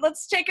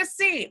 let's take a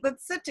seat.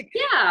 Let's sit together.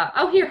 yeah.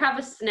 Oh, here, have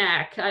a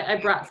snack. I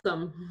brought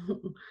some.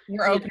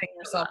 You're Yeah. opening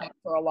yourself up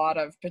for a lot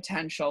of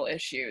potential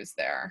issues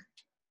there.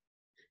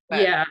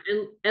 But Yeah,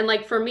 and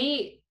like for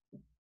me,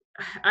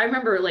 I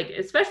remember like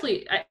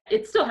especially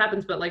it still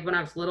happens, but like when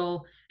I was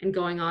little and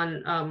going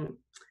on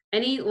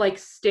any like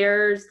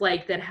stairs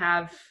like that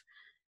have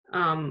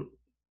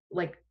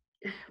like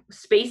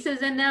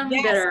spaces in them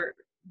that yes, are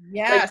like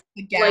yes,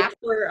 the gap.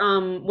 for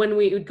when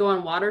we would go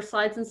on water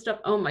slides and stuff.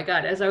 Oh my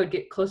God, as I would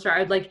get closer,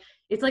 I'd like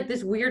it's like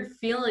this weird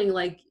feeling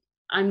like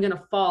I'm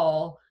gonna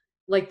fall.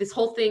 Like this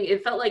whole thing,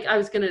 it felt like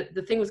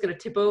the thing was gonna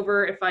tip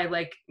over if I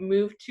like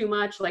moved too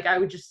much. Like I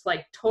would just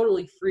like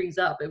totally freeze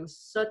up. It was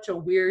such a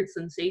weird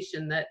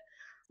sensation that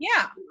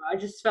Yeah, I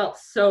just felt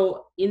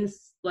so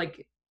like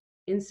you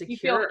feel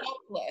insecure.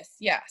 helpless.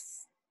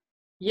 Yes.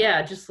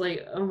 Yeah, just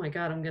like, oh my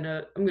God, I'm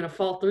gonna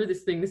fall through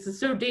this thing. This is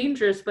so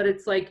dangerous. But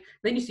it's like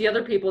then you see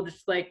other people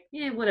just like,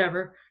 yeah,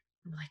 whatever.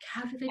 I'm like,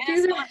 how do they And do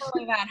it's not this?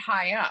 really that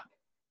high up.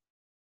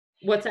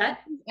 What's that?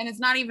 And it's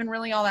not even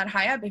really all that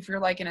high up if you're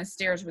like in a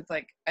stairs with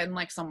like in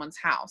like someone's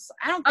house.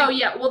 I don't Oh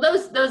think. yeah, well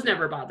those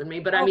never bothered me,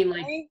 but I Oh, mean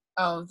like really?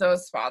 Oh,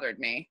 those bothered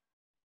me.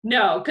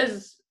 no,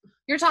 because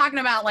You're talking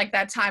about like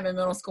that time in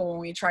middle school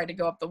when we tried to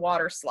go up the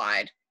water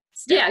slide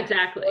step. yeah,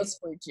 exactly. Those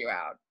freaked you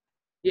out.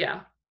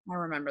 Yeah. I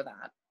remember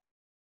that.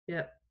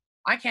 Yeah.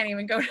 I can't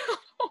even go down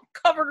a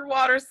covered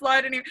water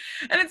slide anymore.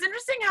 And it's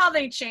interesting how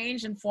they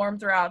change and form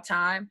throughout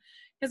time.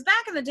 Because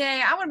back in the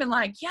day, I would have been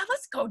like, yeah,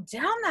 let's go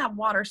down that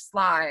water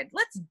slide.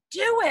 Let's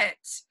do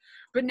it.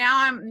 But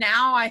now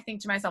I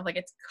think to myself, like,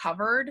 it's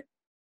covered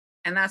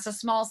and that's a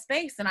small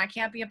space and I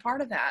can't be a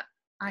part of that.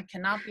 I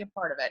cannot be a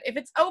part of it. If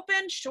it's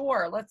open,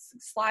 sure, let's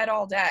slide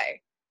all day.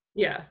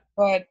 Yeah.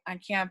 But I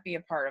can't be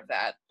a part of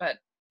that. But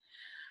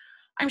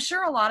I'm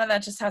sure a lot of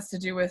that just has to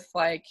do with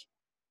like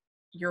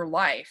your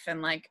life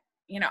and like,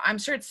 I'm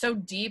sure it's so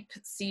deep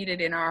seated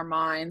in our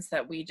minds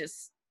that we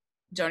just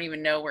don't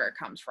even know where it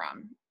comes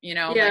from,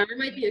 Yeah, like it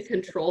might be a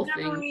control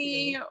thing.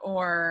 memory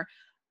or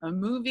a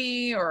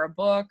movie or a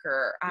book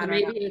or I Or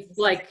don't know. maybe it's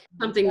like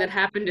something that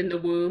happened in the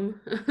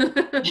womb.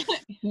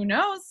 Who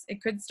knows?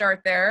 It could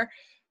start there.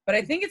 But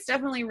I think it's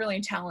definitely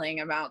really telling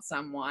about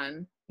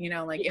someone,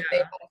 like if they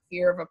Yeah. had a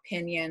fear of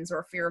opinions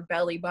or fear of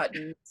belly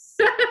buttons.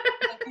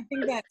 I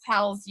think that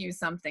tells you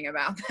something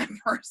about that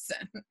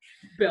person.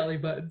 Belly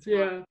buttons,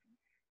 yeah.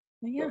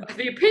 Yeah.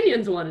 The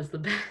opinions one is the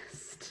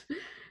best.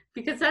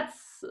 Because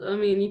I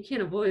mean, you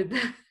can't avoid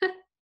that.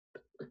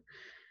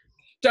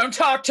 Don't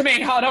talk to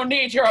me. I don't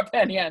need your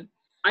opinion.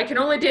 I can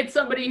only date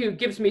somebody who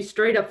gives me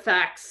straight up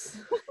facts.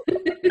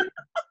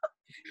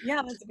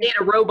 Yeah, that's a Date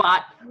a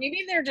robot.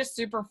 maybe they're just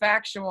super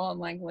factual and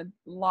like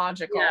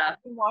logical. Yeah.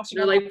 I've been watching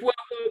They're her like, whoa,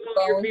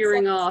 you're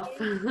veering off.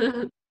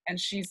 and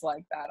she's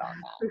like that on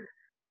that.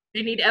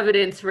 They need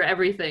evidence for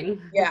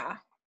everything. Yeah.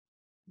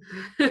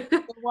 So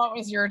what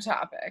was your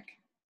topic?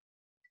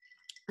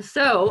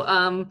 So,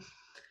 I'm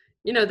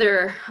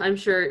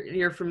sure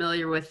you're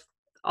familiar with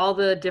all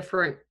the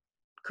different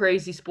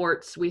crazy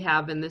sports we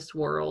have in this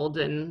world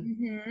and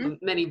Mm-hmm.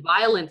 many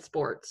violent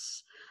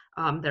sports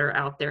that are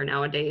out there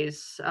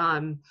nowadays.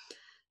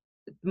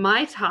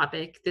 My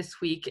topic this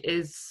week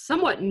is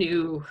somewhat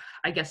new,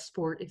 I guess,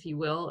 sport, if you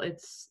will.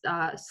 It's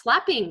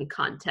slapping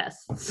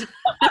contests.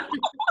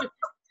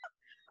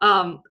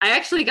 I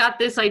actually got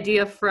this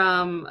idea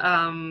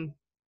from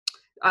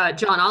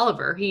John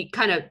Oliver. He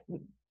kind of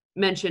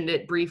mentioned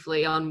it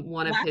briefly on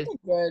one of That's his. a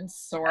good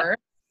source.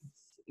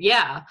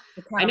 Yeah,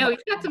 I Kind know of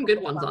he's got some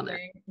good ones on there.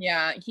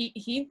 Yeah,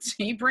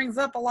 he brings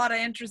up a lot of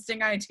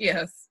interesting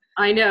ideas.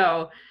 I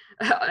know.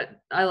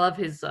 I love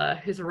his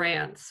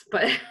rants,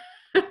 but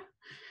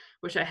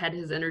wish I had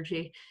his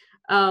energy.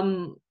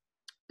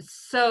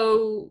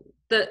 So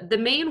the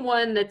main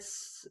one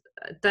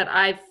that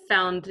I've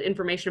found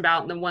information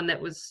about, and the one that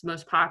was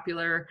most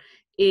popular,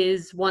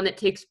 is one that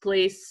takes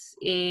place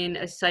in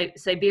a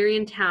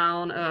Siberian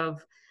town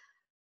of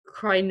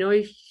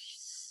Krasnoyarsk.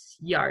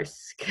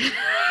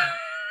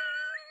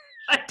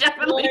 I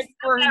definitely Good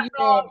for said that you.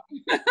 wrong.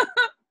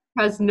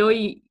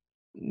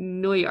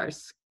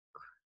 Krasnoyarsk.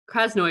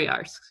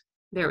 Krasnoyarsk.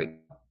 There we go.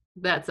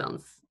 That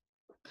sounds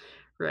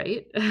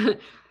right.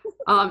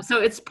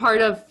 So it's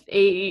part of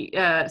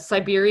a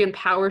Siberian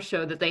power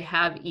show that they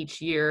have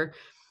each year,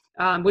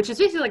 which is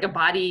basically like a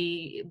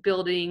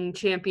bodybuilding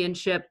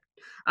championship.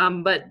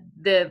 But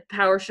the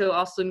power show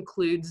also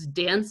includes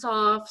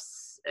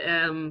dance-offs,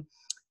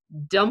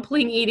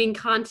 dumpling eating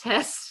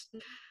contests,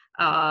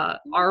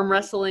 arm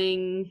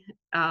wrestling,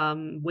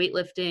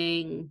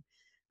 weightlifting,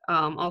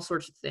 all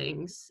sorts of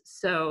things.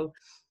 So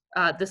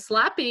the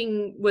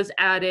slapping was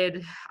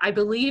added, I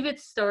believe it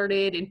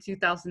started in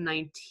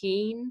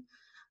 2019.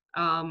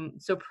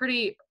 So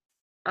pretty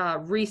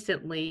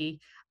recently.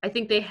 I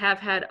think they have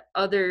had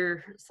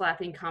other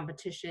slapping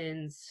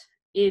competitions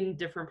in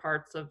different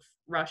parts of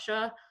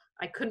Russia.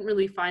 I couldn't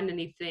really find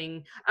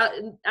anything.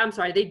 I'm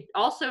sorry. They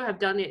also have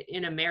done it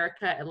in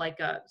America at like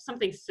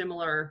something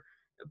similar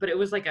but it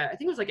was like I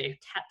think it was like a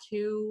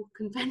tattoo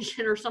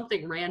convention or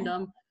something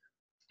random.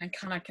 I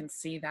kind of can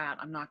see that.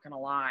 I'm not going to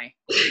lie.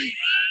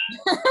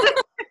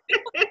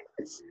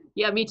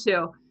 Yeah, me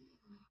too.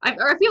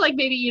 I feel like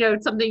maybe, you know,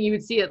 something you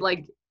would see at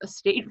like a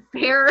state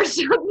fair or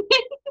something,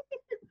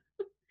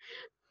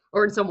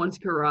 or in someone's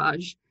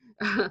garage.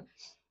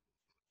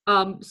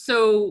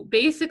 So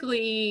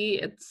basically,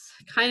 it's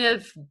kind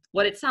of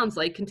what it sounds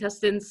like.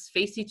 Contestants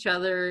face each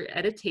other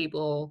at a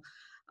table.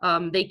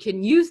 They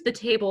can use the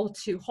table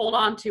to hold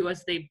on to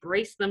as they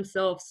brace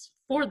themselves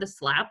for the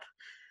slap.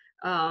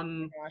 Oh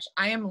my gosh,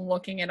 I am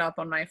looking it up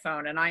on my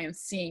phone and I am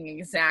seeing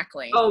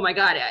exactly. Oh my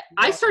God.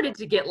 I started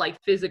to get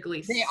like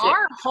physically sick. They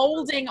are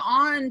holding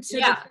on to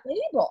the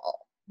table.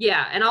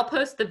 Yeah, and I'll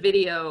post the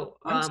video.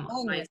 I'm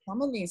telling you,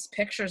 some of these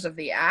pictures of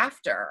the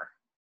after.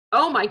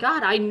 Oh my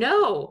God, I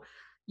know.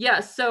 Yeah,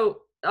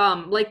 so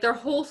like their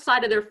whole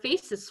side of their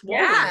face is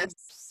swollen.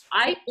 Yes.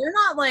 They're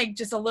not like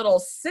just a little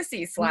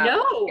sissy slap.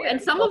 No,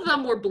 and some of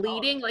them were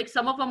bleeding. Like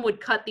some of them would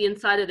cut the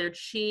inside of their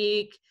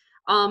cheek.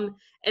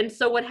 And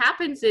so what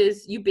happens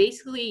is you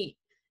basically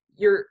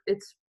you're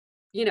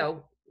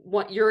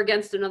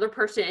against another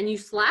person and you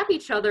slap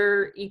each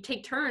other. You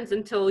take turns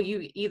until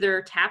you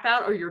either tap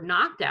out or you're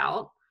knocked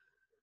out.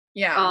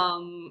 Yeah.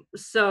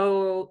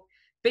 So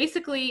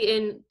basically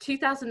in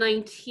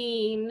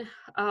 2019,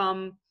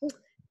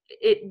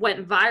 it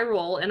went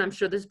viral, and I'm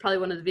sure this is probably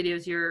one of the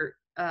videos you're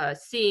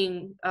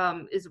seeing,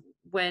 is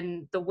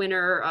when the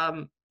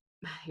winner,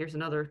 here's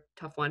another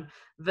tough one,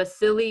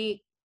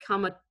 Vasily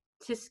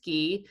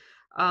Kamatisky,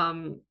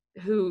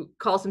 who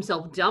calls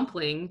himself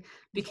Dumpling,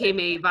 became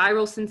a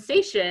viral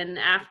sensation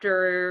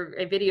after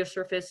a video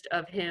surfaced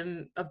of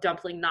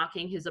Dumpling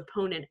knocking his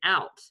opponent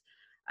out.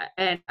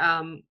 And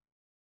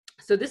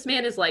so this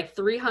man is like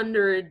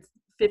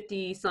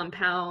 350 some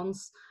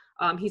pounds.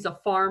 He's a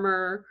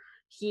farmer.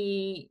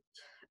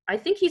 I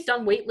think he's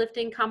done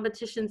weightlifting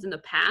competitions in the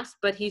past,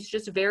 but he's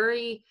just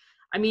very,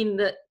 I mean,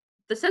 the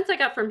sense I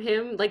got from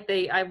him, like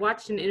I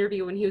watched an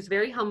interview when he was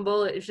very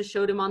humble. It just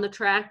showed him on the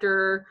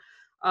tractor.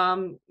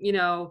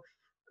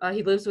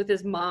 He lives with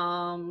his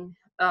mom.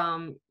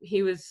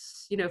 He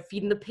was,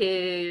 feeding the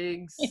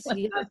pigs.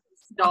 He has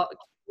this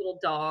little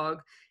dog,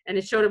 and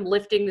it showed him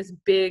lifting this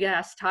big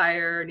ass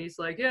tire. And he's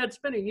like, yeah, it's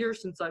been a year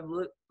since I've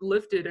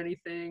lifted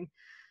anything.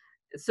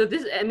 So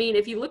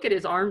if you look at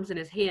his arms and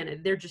his hand,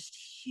 they're just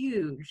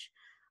huge.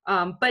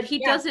 But he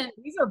doesn't.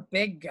 These are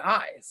big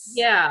guys.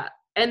 Yeah.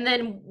 And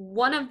then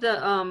one of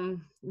the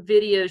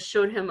videos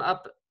showed him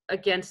up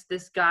against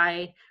this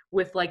guy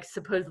with like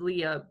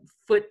supposedly a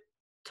foot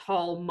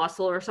tall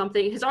muscle or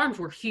something. His arms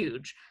were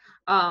huge.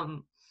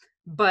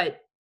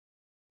 But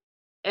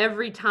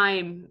every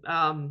time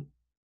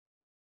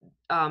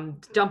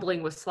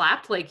Dumpling was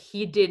slapped, like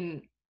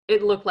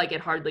it looked like it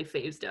hardly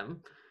fazed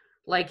him.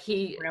 Like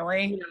he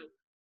really.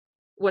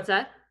 What's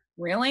that?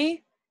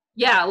 Really?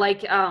 Yeah,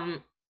 like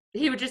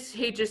he would just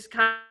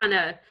kind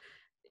of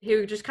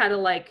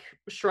like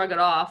shrug it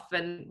off,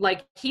 and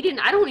like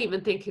I don't even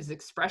think his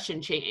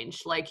expression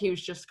changed. Like he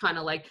was just kind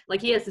of like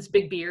he has this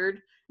big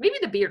beard. Maybe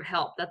the beard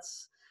helped.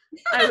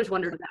 I always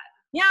wondered that.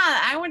 Yeah,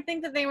 I would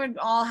think that they would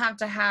all have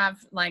to have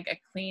like a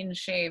clean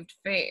shaved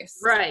face.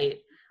 Right.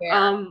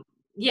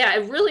 Yeah,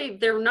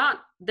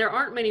 there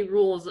aren't many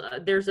rules.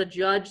 There's a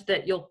judge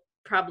that you'll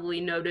probably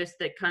notice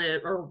that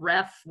or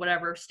ref,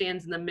 whatever,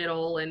 stands in the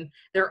middle, and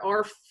there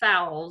are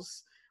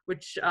fouls,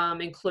 which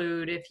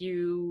include if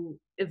you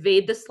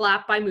evade the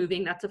slap by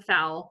moving, that's a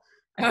foul.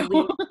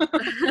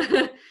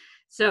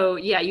 So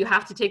yeah, you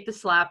have to take the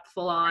slap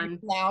full on. Are you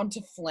allowed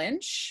to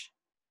flinch?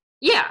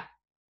 Yeah,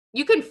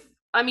 you can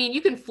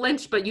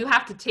flinch, but you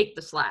have to take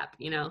the slap,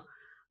 You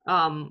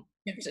have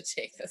to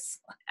take this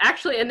slap.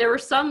 Actually, and there were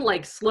some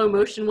like slow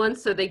motion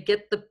ones, so they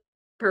get the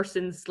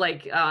person's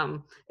like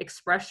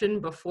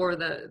expression before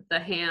the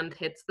hand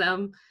hits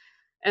them,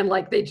 and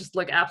like they just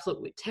look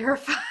absolutely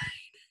terrified.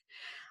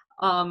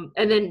 And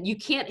then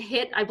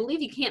I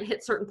believe you can't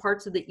hit certain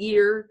parts of the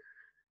ear.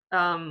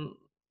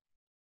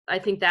 I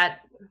think that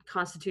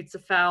constitutes a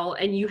foul,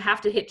 and you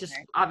have to hit just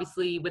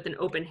obviously with an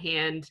open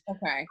hand.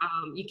 Okay.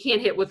 You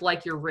can't hit with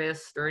like your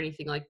wrist or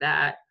anything like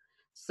that.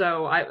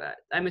 So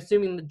I'm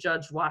assuming the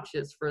judge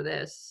watches for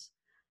this.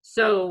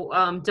 So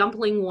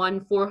Dumpling won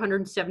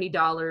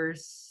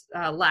 $470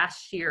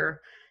 last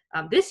year.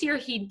 This year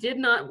he did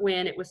not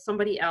win. It was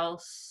somebody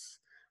else.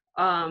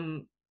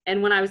 And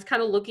when I was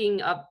kind of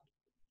looking up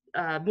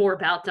more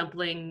about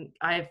Dumpling,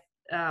 I've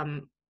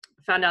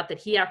found out that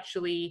he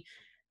actually,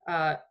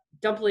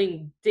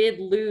 Dumpling did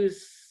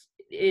lose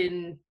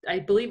in, I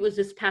believe it was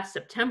this past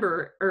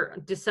September or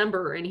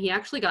December, and he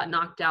actually got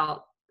knocked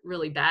out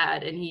really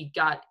bad, and he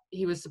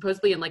was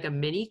supposedly in like a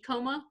mini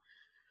coma.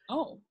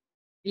 Oh.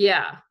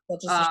 Yeah.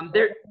 What's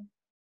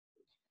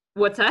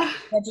that?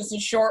 That's just a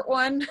short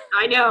one.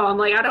 I know. I'm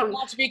like, I don't.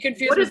 Not to be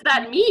confused. What does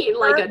that mean?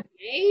 Like a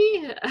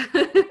day?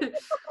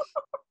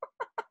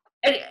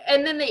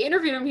 And then they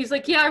interviewed him. He's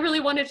like, yeah, I really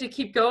wanted to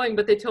keep going,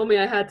 but they told me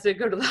I had to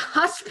go to the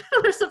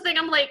hospital or something.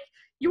 I'm like,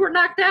 you were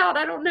knocked out.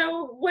 I don't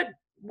know what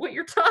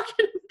you're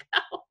talking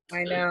about.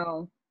 I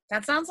know.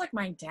 That sounds like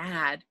my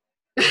dad.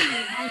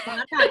 Yeah,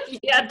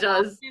 it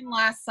does.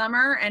 Last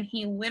summer, and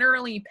he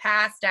literally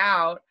passed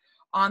out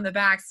on the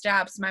back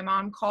steps. My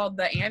mom called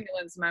the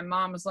ambulance. My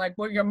mom was like,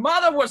 well, your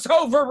mother was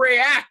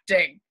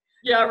overreacting.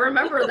 Yeah, I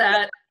remember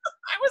that.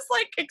 I was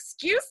like,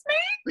 excuse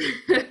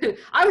me?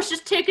 I was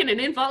just taking an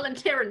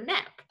involuntary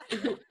nap.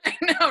 I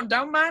know,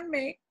 don't mind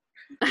me.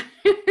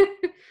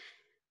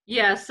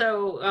 Yeah,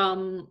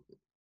 so,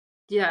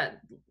 yeah,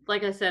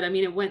 like I said, I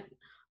mean, it went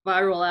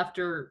viral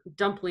after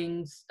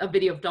a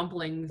video of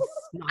dumplings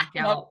knockout.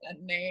 I love that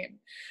name.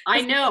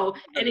 I know.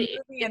 And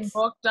it's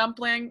book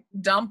Dumplin',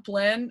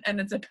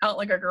 and it's about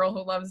like a girl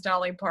who loves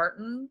Dolly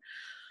Parton.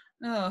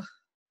 Oh,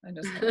 I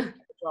just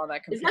draw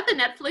that comparison. Is that the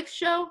Netflix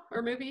show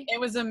or movie? It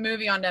was a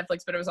movie on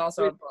Netflix, but it was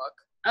also a book.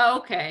 Oh,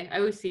 okay. I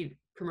always see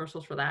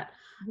commercials for that.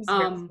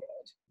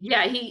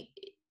 Yeah,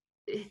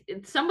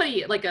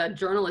 somebody, like a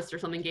journalist or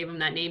something, gave him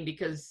that name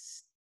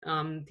because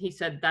he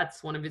said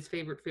that's one of his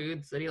favorite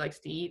foods that he likes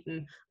to eat.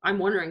 And I'm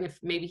wondering if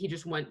maybe he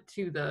just went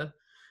to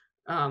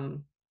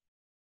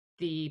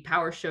the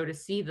Power Show to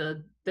see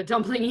the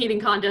dumpling eating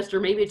contest, or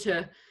maybe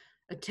to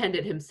attend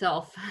it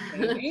himself.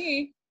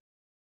 Maybe.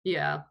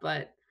 Yeah,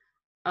 but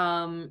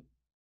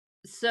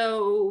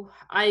so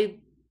I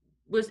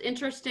was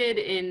interested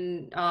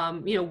in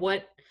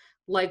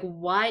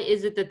why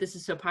is it that this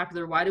is so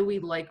popular? Why do we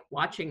like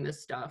watching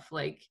this stuff?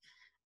 Like,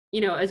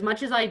 as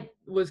much as I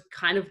was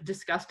kind of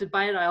disgusted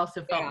by it, I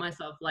also felt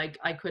myself like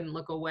I couldn't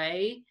look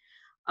away.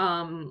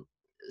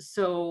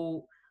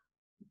 So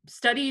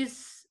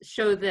studies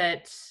show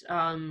that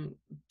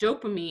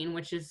dopamine,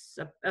 which is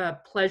a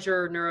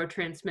pleasure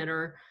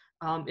neurotransmitter,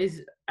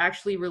 is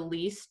actually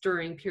released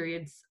during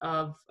periods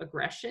of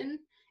aggression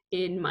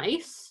in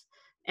mice.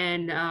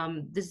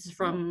 And this is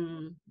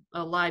from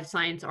a Live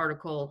Science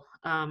article.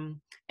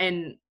 And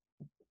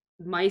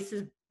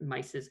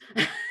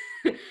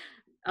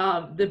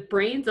the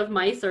brains of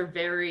mice are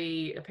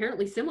very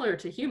apparently similar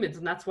to humans,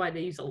 and that's why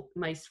they use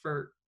mice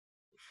for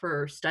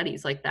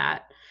studies like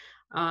that.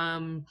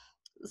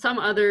 Some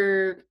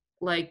other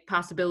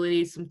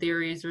possibilities, some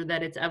theories are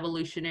that it's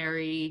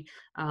evolutionary.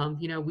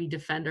 We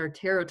defend our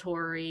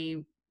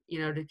territory,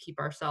 to keep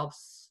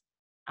ourselves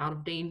out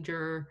of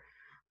danger.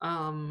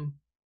 And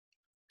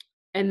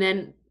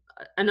then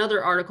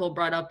another article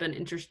brought up an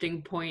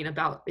interesting point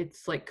about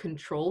it's like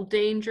controlled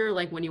danger.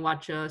 Like when you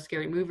watch a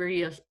scary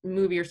movie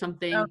or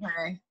something,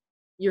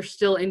 you're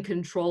still in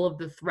control of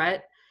the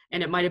threat,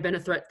 and it might have been a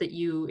threat that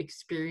you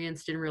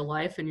experienced in real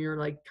life, and you're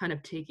like kind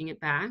of taking it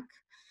back.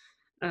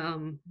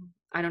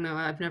 I don't know.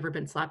 I've never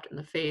been slapped in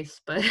the face,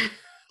 but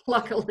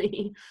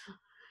luckily.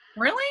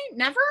 Really?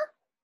 Never?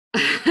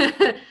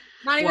 Not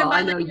even. Well,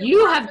 I know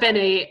you have been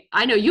a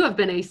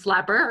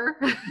slapper.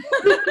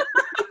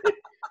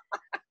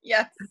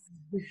 Yes.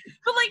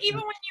 But even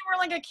when you were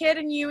like a kid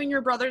and you and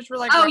your brothers were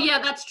like, oh yeah,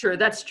 that's true.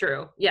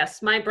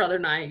 Yes, my brother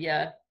and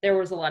I, there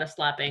was a lot of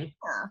slapping.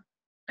 Yeah.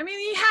 I mean,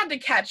 you had to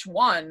catch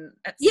one.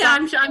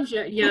 I'm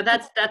sure. Yeah,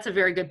 that's a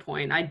very good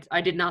point.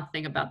 I did not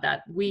think about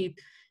that. There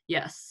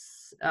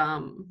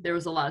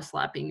was a lot of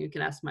slapping. You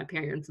can ask my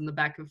parents in the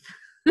back of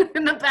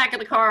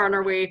the car on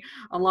our way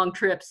on long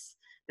trips.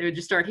 They would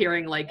just start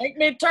hearing make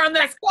me turn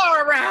this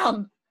car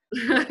around.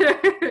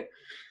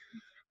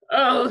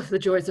 Oh, the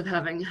joys of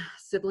having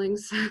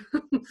siblings.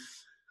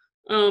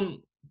 And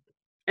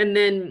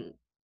then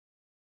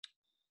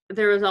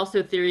there was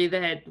also theory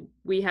that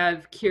we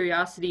have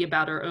curiosity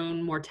about our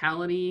own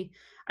mortality.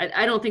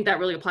 I don't think that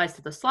really applies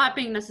to the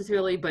slapping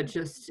necessarily, but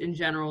just in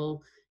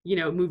general,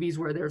 movies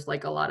where there's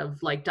a lot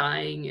of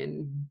dying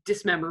and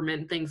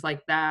dismemberment, things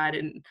like that.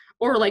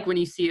 Or when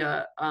you see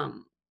a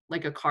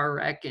car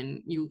wreck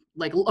and you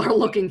are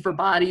looking for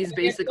bodies,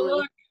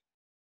 basically.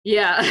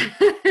 Yeah.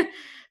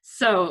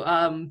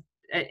 So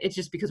it's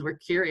just because we're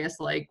curious,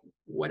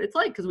 what it's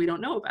like, because we don't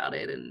know about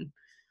it.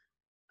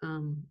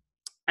 And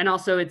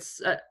also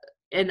it's,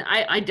 and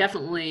I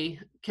definitely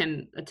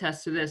can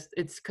attest to this,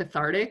 it's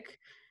cathartic.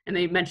 And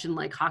they mentioned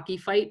hockey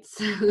fights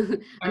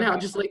and how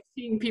just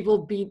seeing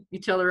people beat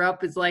each other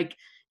up is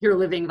you're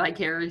living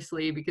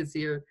vicariously, because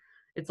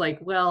it's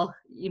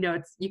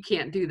you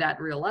can't do that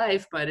in real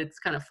life, but it's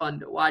kind of fun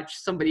to watch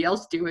somebody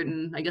else do it.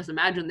 And I guess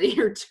imagine that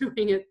you're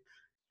doing it.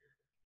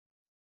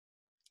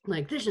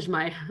 This is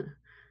my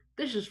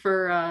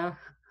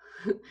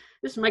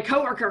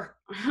coworker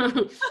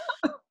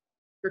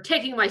for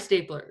taking my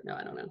stapler. No,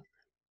 I don't know.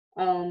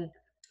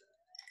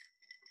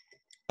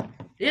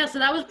 Yeah, so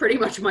that was pretty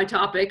much my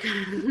topic.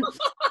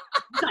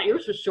 Thought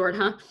yours was short,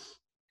 huh?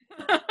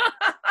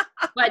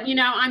 But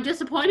I'm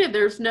disappointed.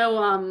 There's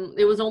no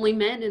it was only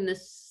men in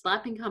this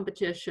slapping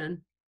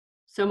competition.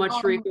 So much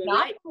for equal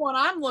rights. What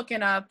I'm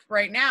looking up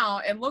right now,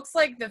 it looks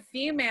like the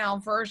female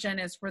version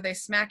is where they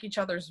smack each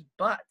other's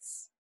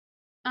butts.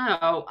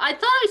 Oh, I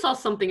thought I saw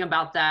something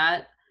about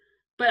that.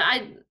 But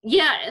at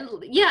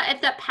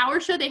that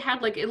Power Show they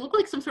had it looked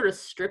like some sort of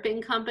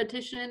stripping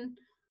competition.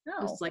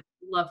 Oh. It was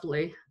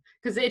lovely.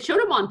 Because it showed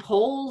them on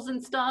poles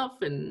and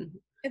stuff, and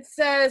it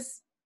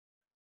says,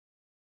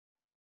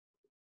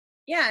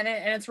 Yeah, and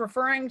it's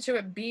referring to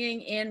it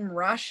being in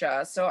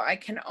Russia, so I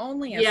can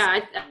only assume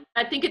Yeah,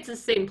 I think it's the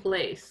same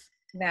place.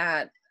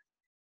 that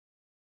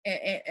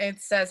it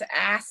says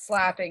ass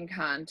slapping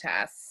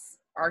contests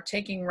are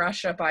taking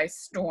Russia by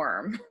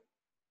storm.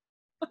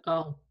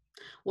 Oh.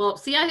 Well,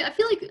 see, I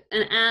feel like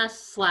an ass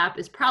slap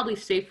is probably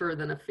safer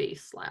than a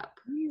face slap.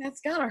 I mean,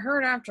 that's gotta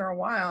hurt after a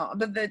while,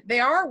 but they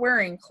are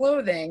wearing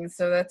clothing,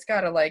 so that's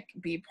gotta like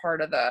be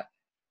part of the,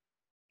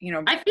 you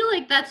know, I feel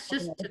like that's the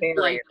just to,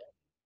 barrier. like,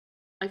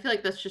 I feel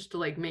like that's just to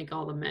like make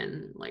all the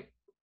men like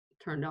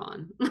turned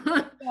on.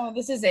 Oh,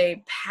 this is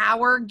a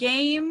power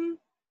game.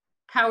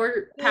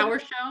 Power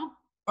show?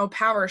 Oh,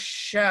 power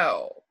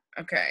show.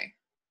 Okay.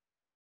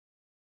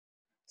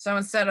 So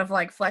instead of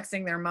like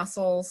flexing their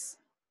muscles,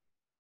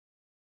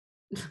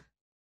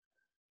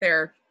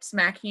 they're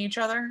smacking each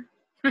other.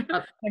 Like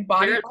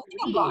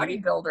Apparently.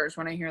 bodybuilders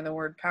when I hear the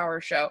word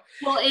power show.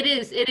 Well, it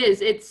is. It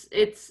is.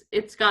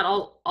 It's got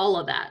all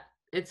of that.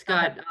 It's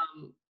Okay. got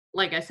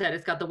like I said,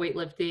 it's got the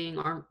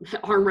weightlifting,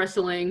 arm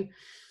wrestling.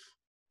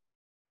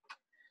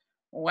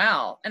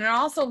 Well, and it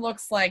also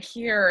looks like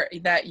here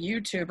that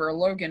YouTuber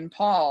Logan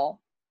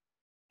Paul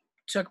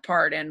took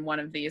part in one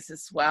of these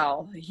as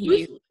well. Who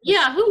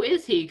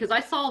is he? Because I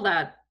saw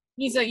that.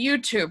 He's a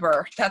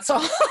YouTuber. That's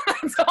all.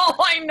 That's all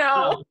I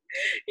know. Oh,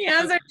 He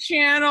has a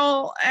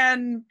channel,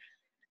 and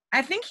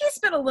I think he's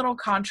been a little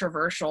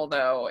controversial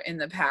though in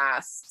the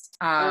past.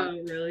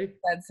 Really?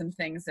 Said some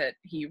things that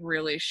he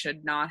really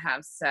should not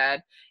have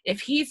said. If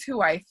he's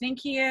who I think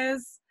he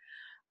is,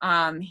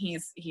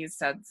 he's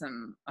said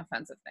some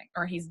offensive things,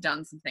 or he's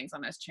done some things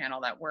on his channel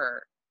that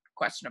were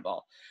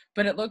questionable.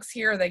 But it looks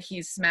here that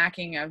he's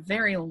smacking a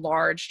very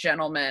large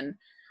gentleman.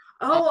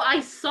 Oh,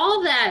 I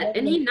saw that,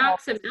 and he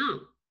knocks him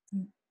out.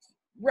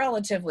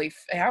 Relatively,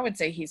 I would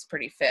say he's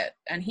pretty fit,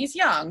 and he's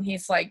young.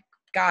 He's like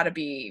got to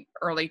be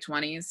early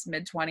 20s,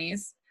 mid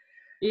 20s.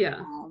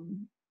 Yeah.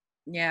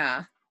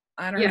 Yeah.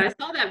 I don't Yeah, know. I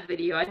saw that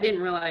video. I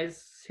didn't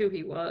realize who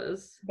he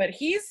was. But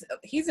he's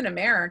an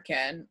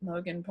American,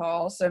 Logan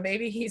Paul, so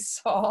maybe he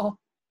saw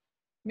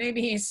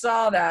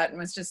that and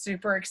was just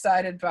super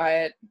excited by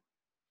it.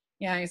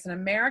 Yeah, he's an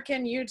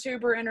American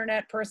YouTuber,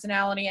 internet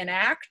personality, and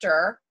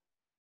actor.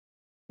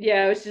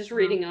 Yeah, I was just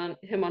reading on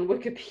him on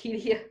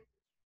Wikipedia.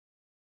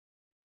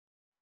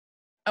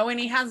 Oh, and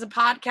he has a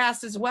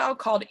podcast as well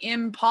called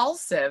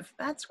Impulsive.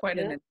 That's quite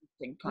an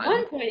interesting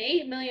pun.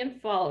 1.8 million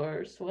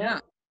followers. Well, Yeah.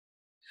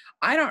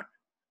 I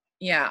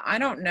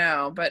don't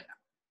know, but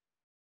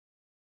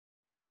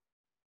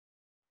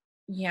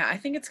yeah, I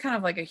think it's kind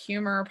of like a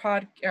humor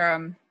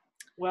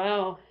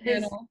wow.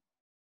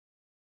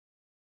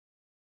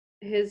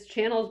 His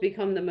channel's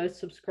become the most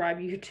subscribed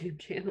YouTube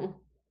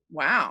channel.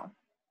 Wow.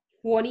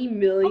 20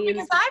 million. Well,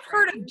 because I've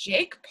heard of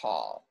Jake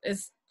Paul.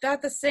 Is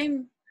that the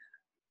same?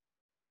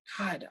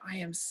 God, I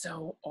am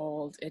so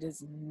old. It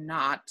is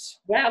not.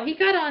 Wow, he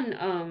got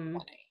on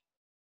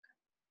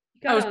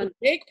So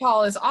Jake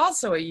Paul is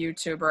also a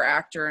YouTuber,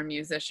 actor, and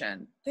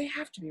musician. They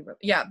have to be.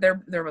 Yeah,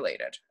 they're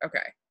related.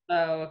 Okay.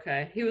 Oh,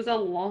 okay. He was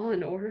on Law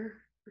and Order.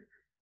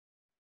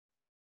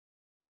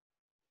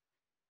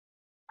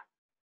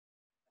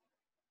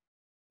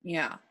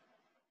 Yeah.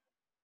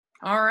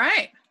 All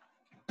right.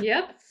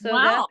 Yep. So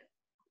wow.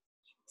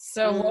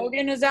 So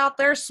Logan is out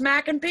there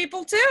smacking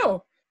people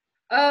too.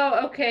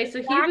 Oh, okay. So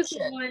he was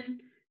the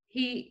one.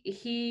 He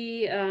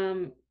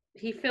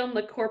filmed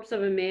the corpse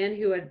of a man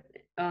who had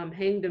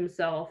hanged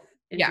himself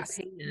in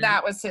Japan.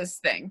 That was his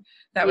thing.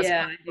 That was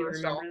I do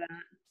remember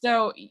that.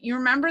 So you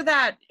remember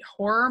that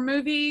horror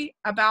movie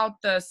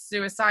about the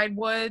suicide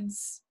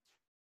woods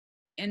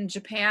in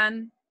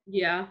Japan?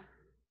 Yeah.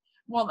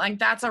 Well, like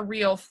that's a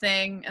real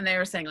thing, and they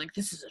were saying like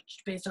this is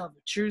based off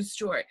a true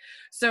story.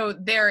 So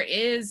there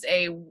is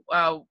a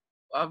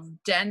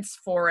dense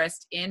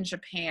forest in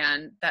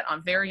Japan that,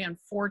 very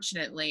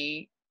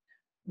unfortunately,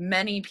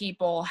 many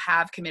people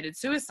have committed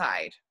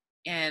suicide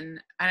in,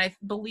 and I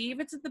believe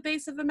it's at the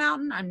base of the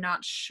mountain. I'm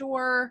not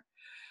sure,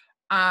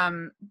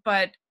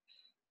 but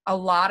a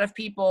lot of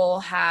people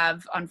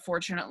have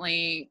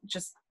unfortunately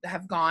just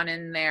have gone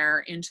in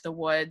there into the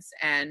woods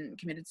and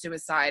committed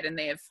suicide, and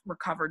they have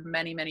recovered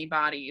many, many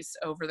bodies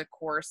over the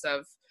course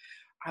of,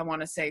 I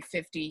want to say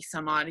 50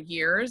 some odd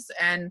years.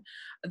 And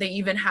they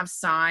even have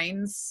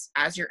signs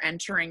as you're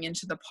entering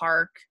into the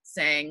park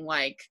saying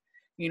like,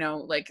 you know,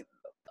 like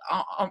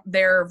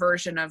their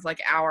version of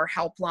like our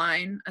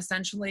helpline,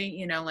 essentially,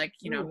 you know, like,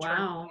 you know,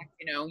 wow.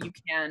 you know, you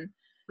can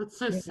That's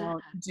so sad.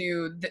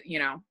 do the, you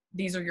know,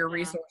 these are your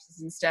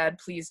resources instead.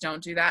 Please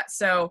don't do that.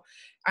 So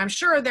I'm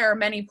sure there are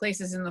many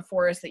places in the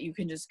forest that you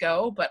can just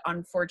go, but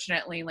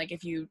unfortunately, like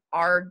if you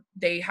are,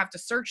 they have to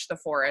search the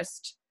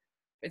forest.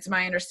 It's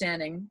my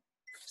understanding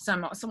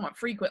somewhat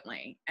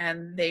frequently,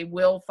 and they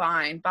will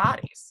find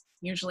bodies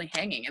usually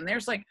hanging. And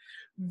there's like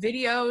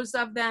videos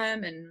of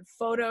them and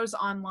photos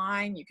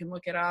online. You can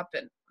look it up.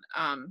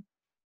 And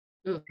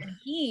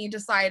he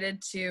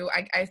decided to,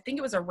 I think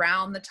it was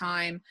around the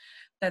time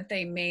that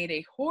they made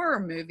a horror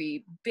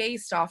movie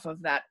based off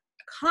of that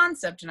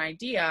concept and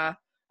idea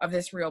of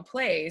this real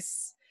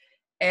place.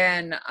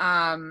 And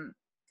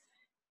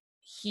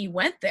he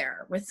went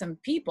there with some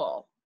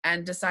people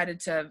and decided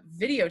to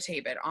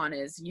videotape it on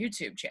his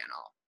YouTube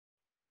channel.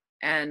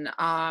 And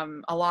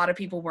a lot of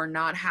people were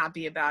not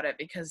happy about it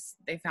because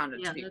they found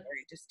it to be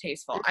very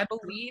distasteful. I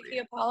believe he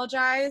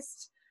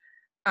apologized,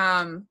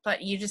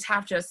 but you just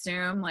have to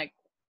assume, like,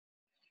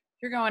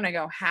 you're going to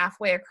go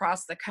halfway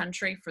across the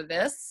country for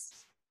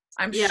this.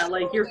 I'm sure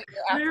like you're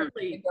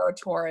clearly go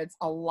towards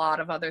a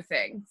lot of other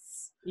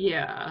things.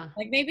 Yeah.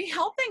 Like maybe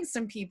helping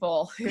some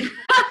people who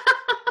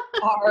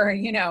are,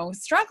 you know,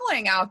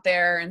 struggling out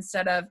there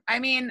instead of, I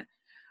mean,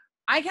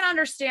 I can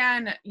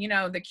understand, you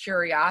know, the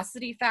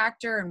curiosity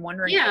factor and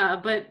wondering. Yeah,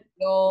 but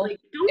like,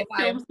 don't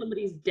film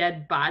somebody's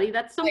dead body.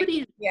 That's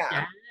somebody's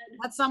dad.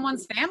 That's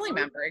someone's family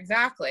member.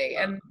 Exactly.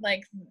 Yeah. And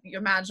like, you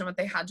imagine what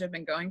they had to have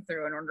been going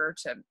through in order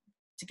to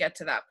get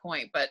to that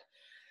point. But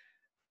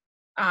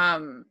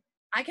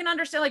I can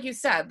understand, like you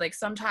said, like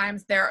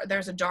sometimes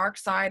there's a dark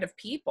side of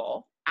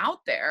people out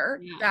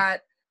there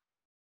that,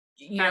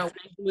 you know,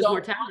 with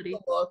mortality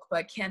look,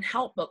 but can't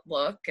help but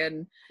look.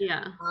 And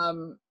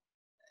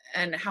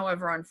and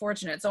however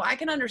unfortunate. So I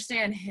can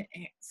understand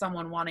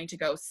someone wanting to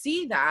go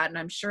see that. And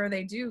I'm sure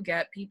they do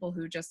get people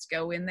who just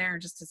go in there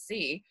just to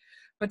see,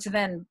 but to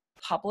then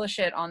publish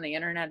it on the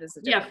internet is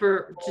a different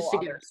for just to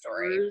get a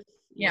story.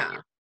 Yeah.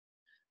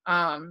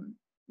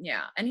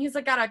 And he's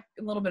like got a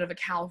little bit of a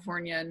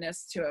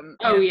California-ness to him.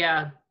 Oh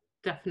yeah,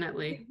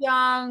 definitely. He's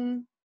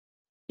young.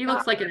 He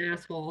looks like an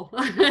asshole.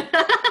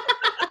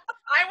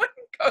 I wouldn't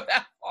go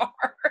that far,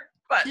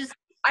 but he's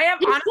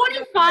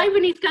 25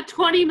 and he's got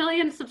 20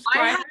 million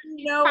subscribers.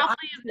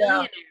 Probably a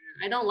millionaire.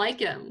 I don't like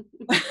him.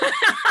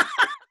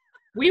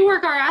 We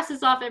work our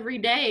asses off every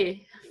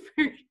day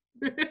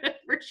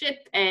for shit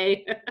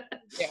pay.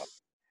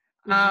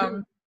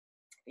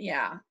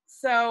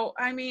 So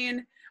I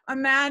mean,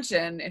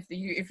 imagine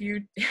if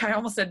you I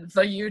almost said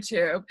the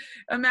YouTube.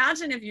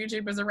 Imagine if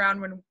YouTube was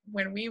around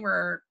when we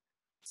were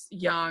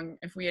young.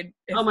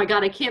 Oh my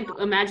god, I can't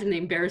imagine the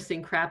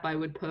embarrassing crap I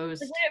would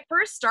post. When it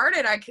first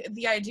started,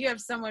 the idea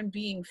of someone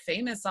being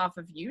famous off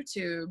of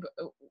YouTube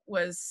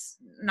was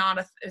not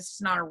a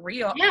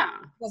real. It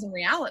wasn't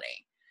reality.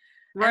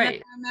 Right.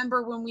 And I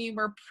remember when we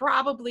were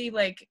probably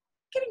like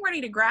getting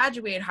ready to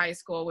graduate high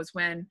school was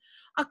when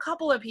a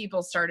couple of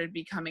people started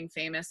becoming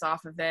famous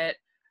off of it,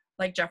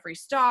 like Jeffree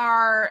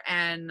Star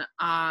and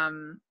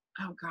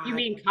oh god. You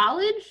mean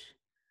college?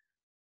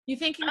 You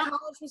think in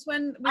college was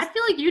when? I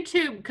feel like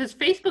YouTube, because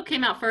Facebook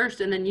came out first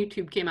and then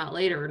YouTube came out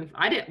later, and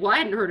I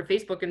hadn't heard of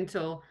Facebook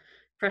until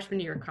freshman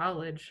year of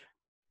college.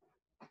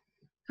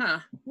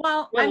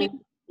 Well, I mean,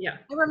 I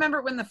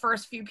remember when the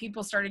first few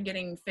people started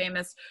getting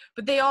famous,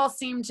 but they all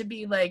seemed to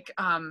be like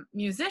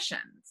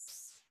musicians.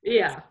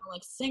 Yeah,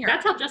 like singers.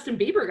 That's how Justin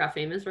Bieber got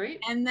famous, right?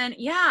 And then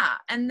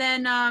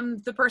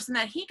the person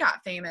that he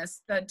got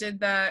famous that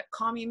did the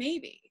 "Call Me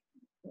Maybe."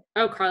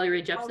 Oh, Carly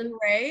Rae Jepsen. Carly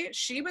Rae,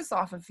 she was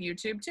off of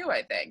YouTube too,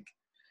 I think.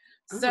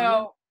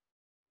 So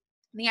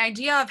the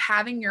idea of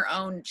having your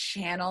own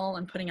channel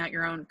and putting out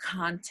your own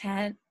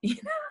content, you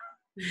know,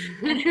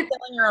 and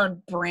selling your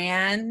own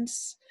brand,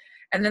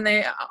 and then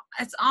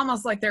it's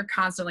almost like they're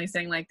constantly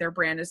saying like their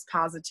brand is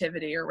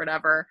positivity or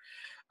whatever.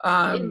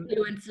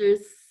 Influencers.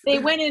 They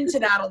went into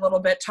that a little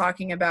bit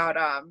talking about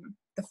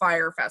the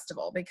Fire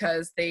Festival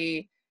because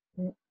they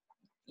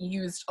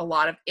used a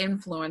lot of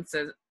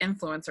influencers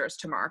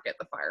to market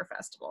the Fire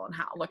Festival and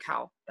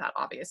how that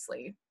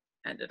obviously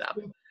ended up.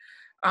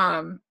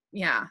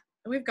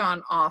 We've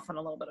gone off on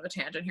a little bit of a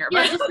tangent here.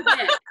 But just a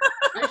bit.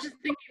 I was just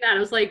thinking that. I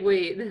was like,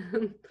 wait.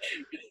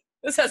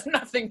 This has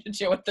nothing to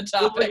do with the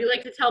topic. Would you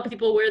like to tell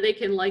people where they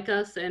can like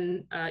us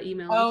and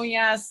email us? Oh,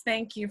 yes.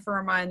 Thank you for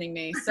reminding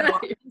me. So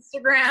our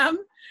Instagram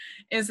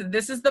is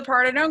This Is the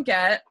Part I Don't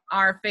Get.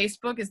 Our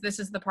Facebook is This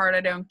Is the Part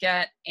I Don't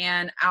Get.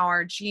 And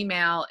our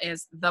Gmail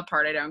is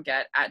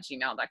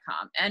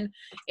thepartidon'tget@gmail.com. And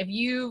if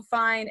you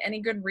find any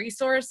good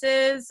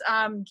resources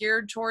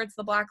geared towards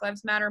the Black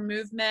Lives Matter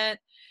movement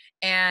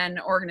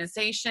and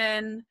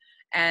organization,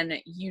 and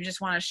you just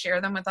want to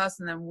share them with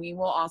us, and then we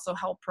will also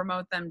help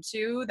promote them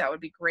too, that would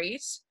be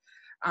great.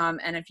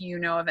 And if you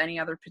know of any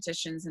other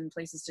petitions and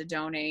places to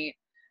donate,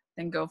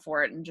 then go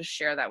for it and just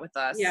share that with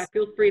us. Yeah,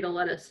 feel free to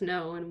let us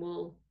know and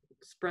we'll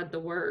spread the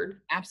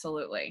word.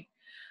 Absolutely.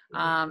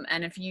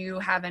 And if you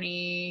have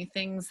any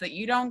things that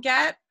you don't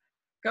get,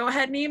 go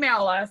ahead and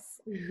email us.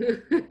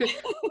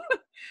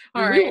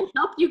 All right. We will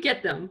help you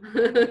get them.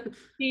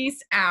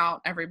 Peace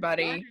out,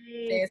 everybody. Bye.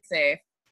 Stay safe.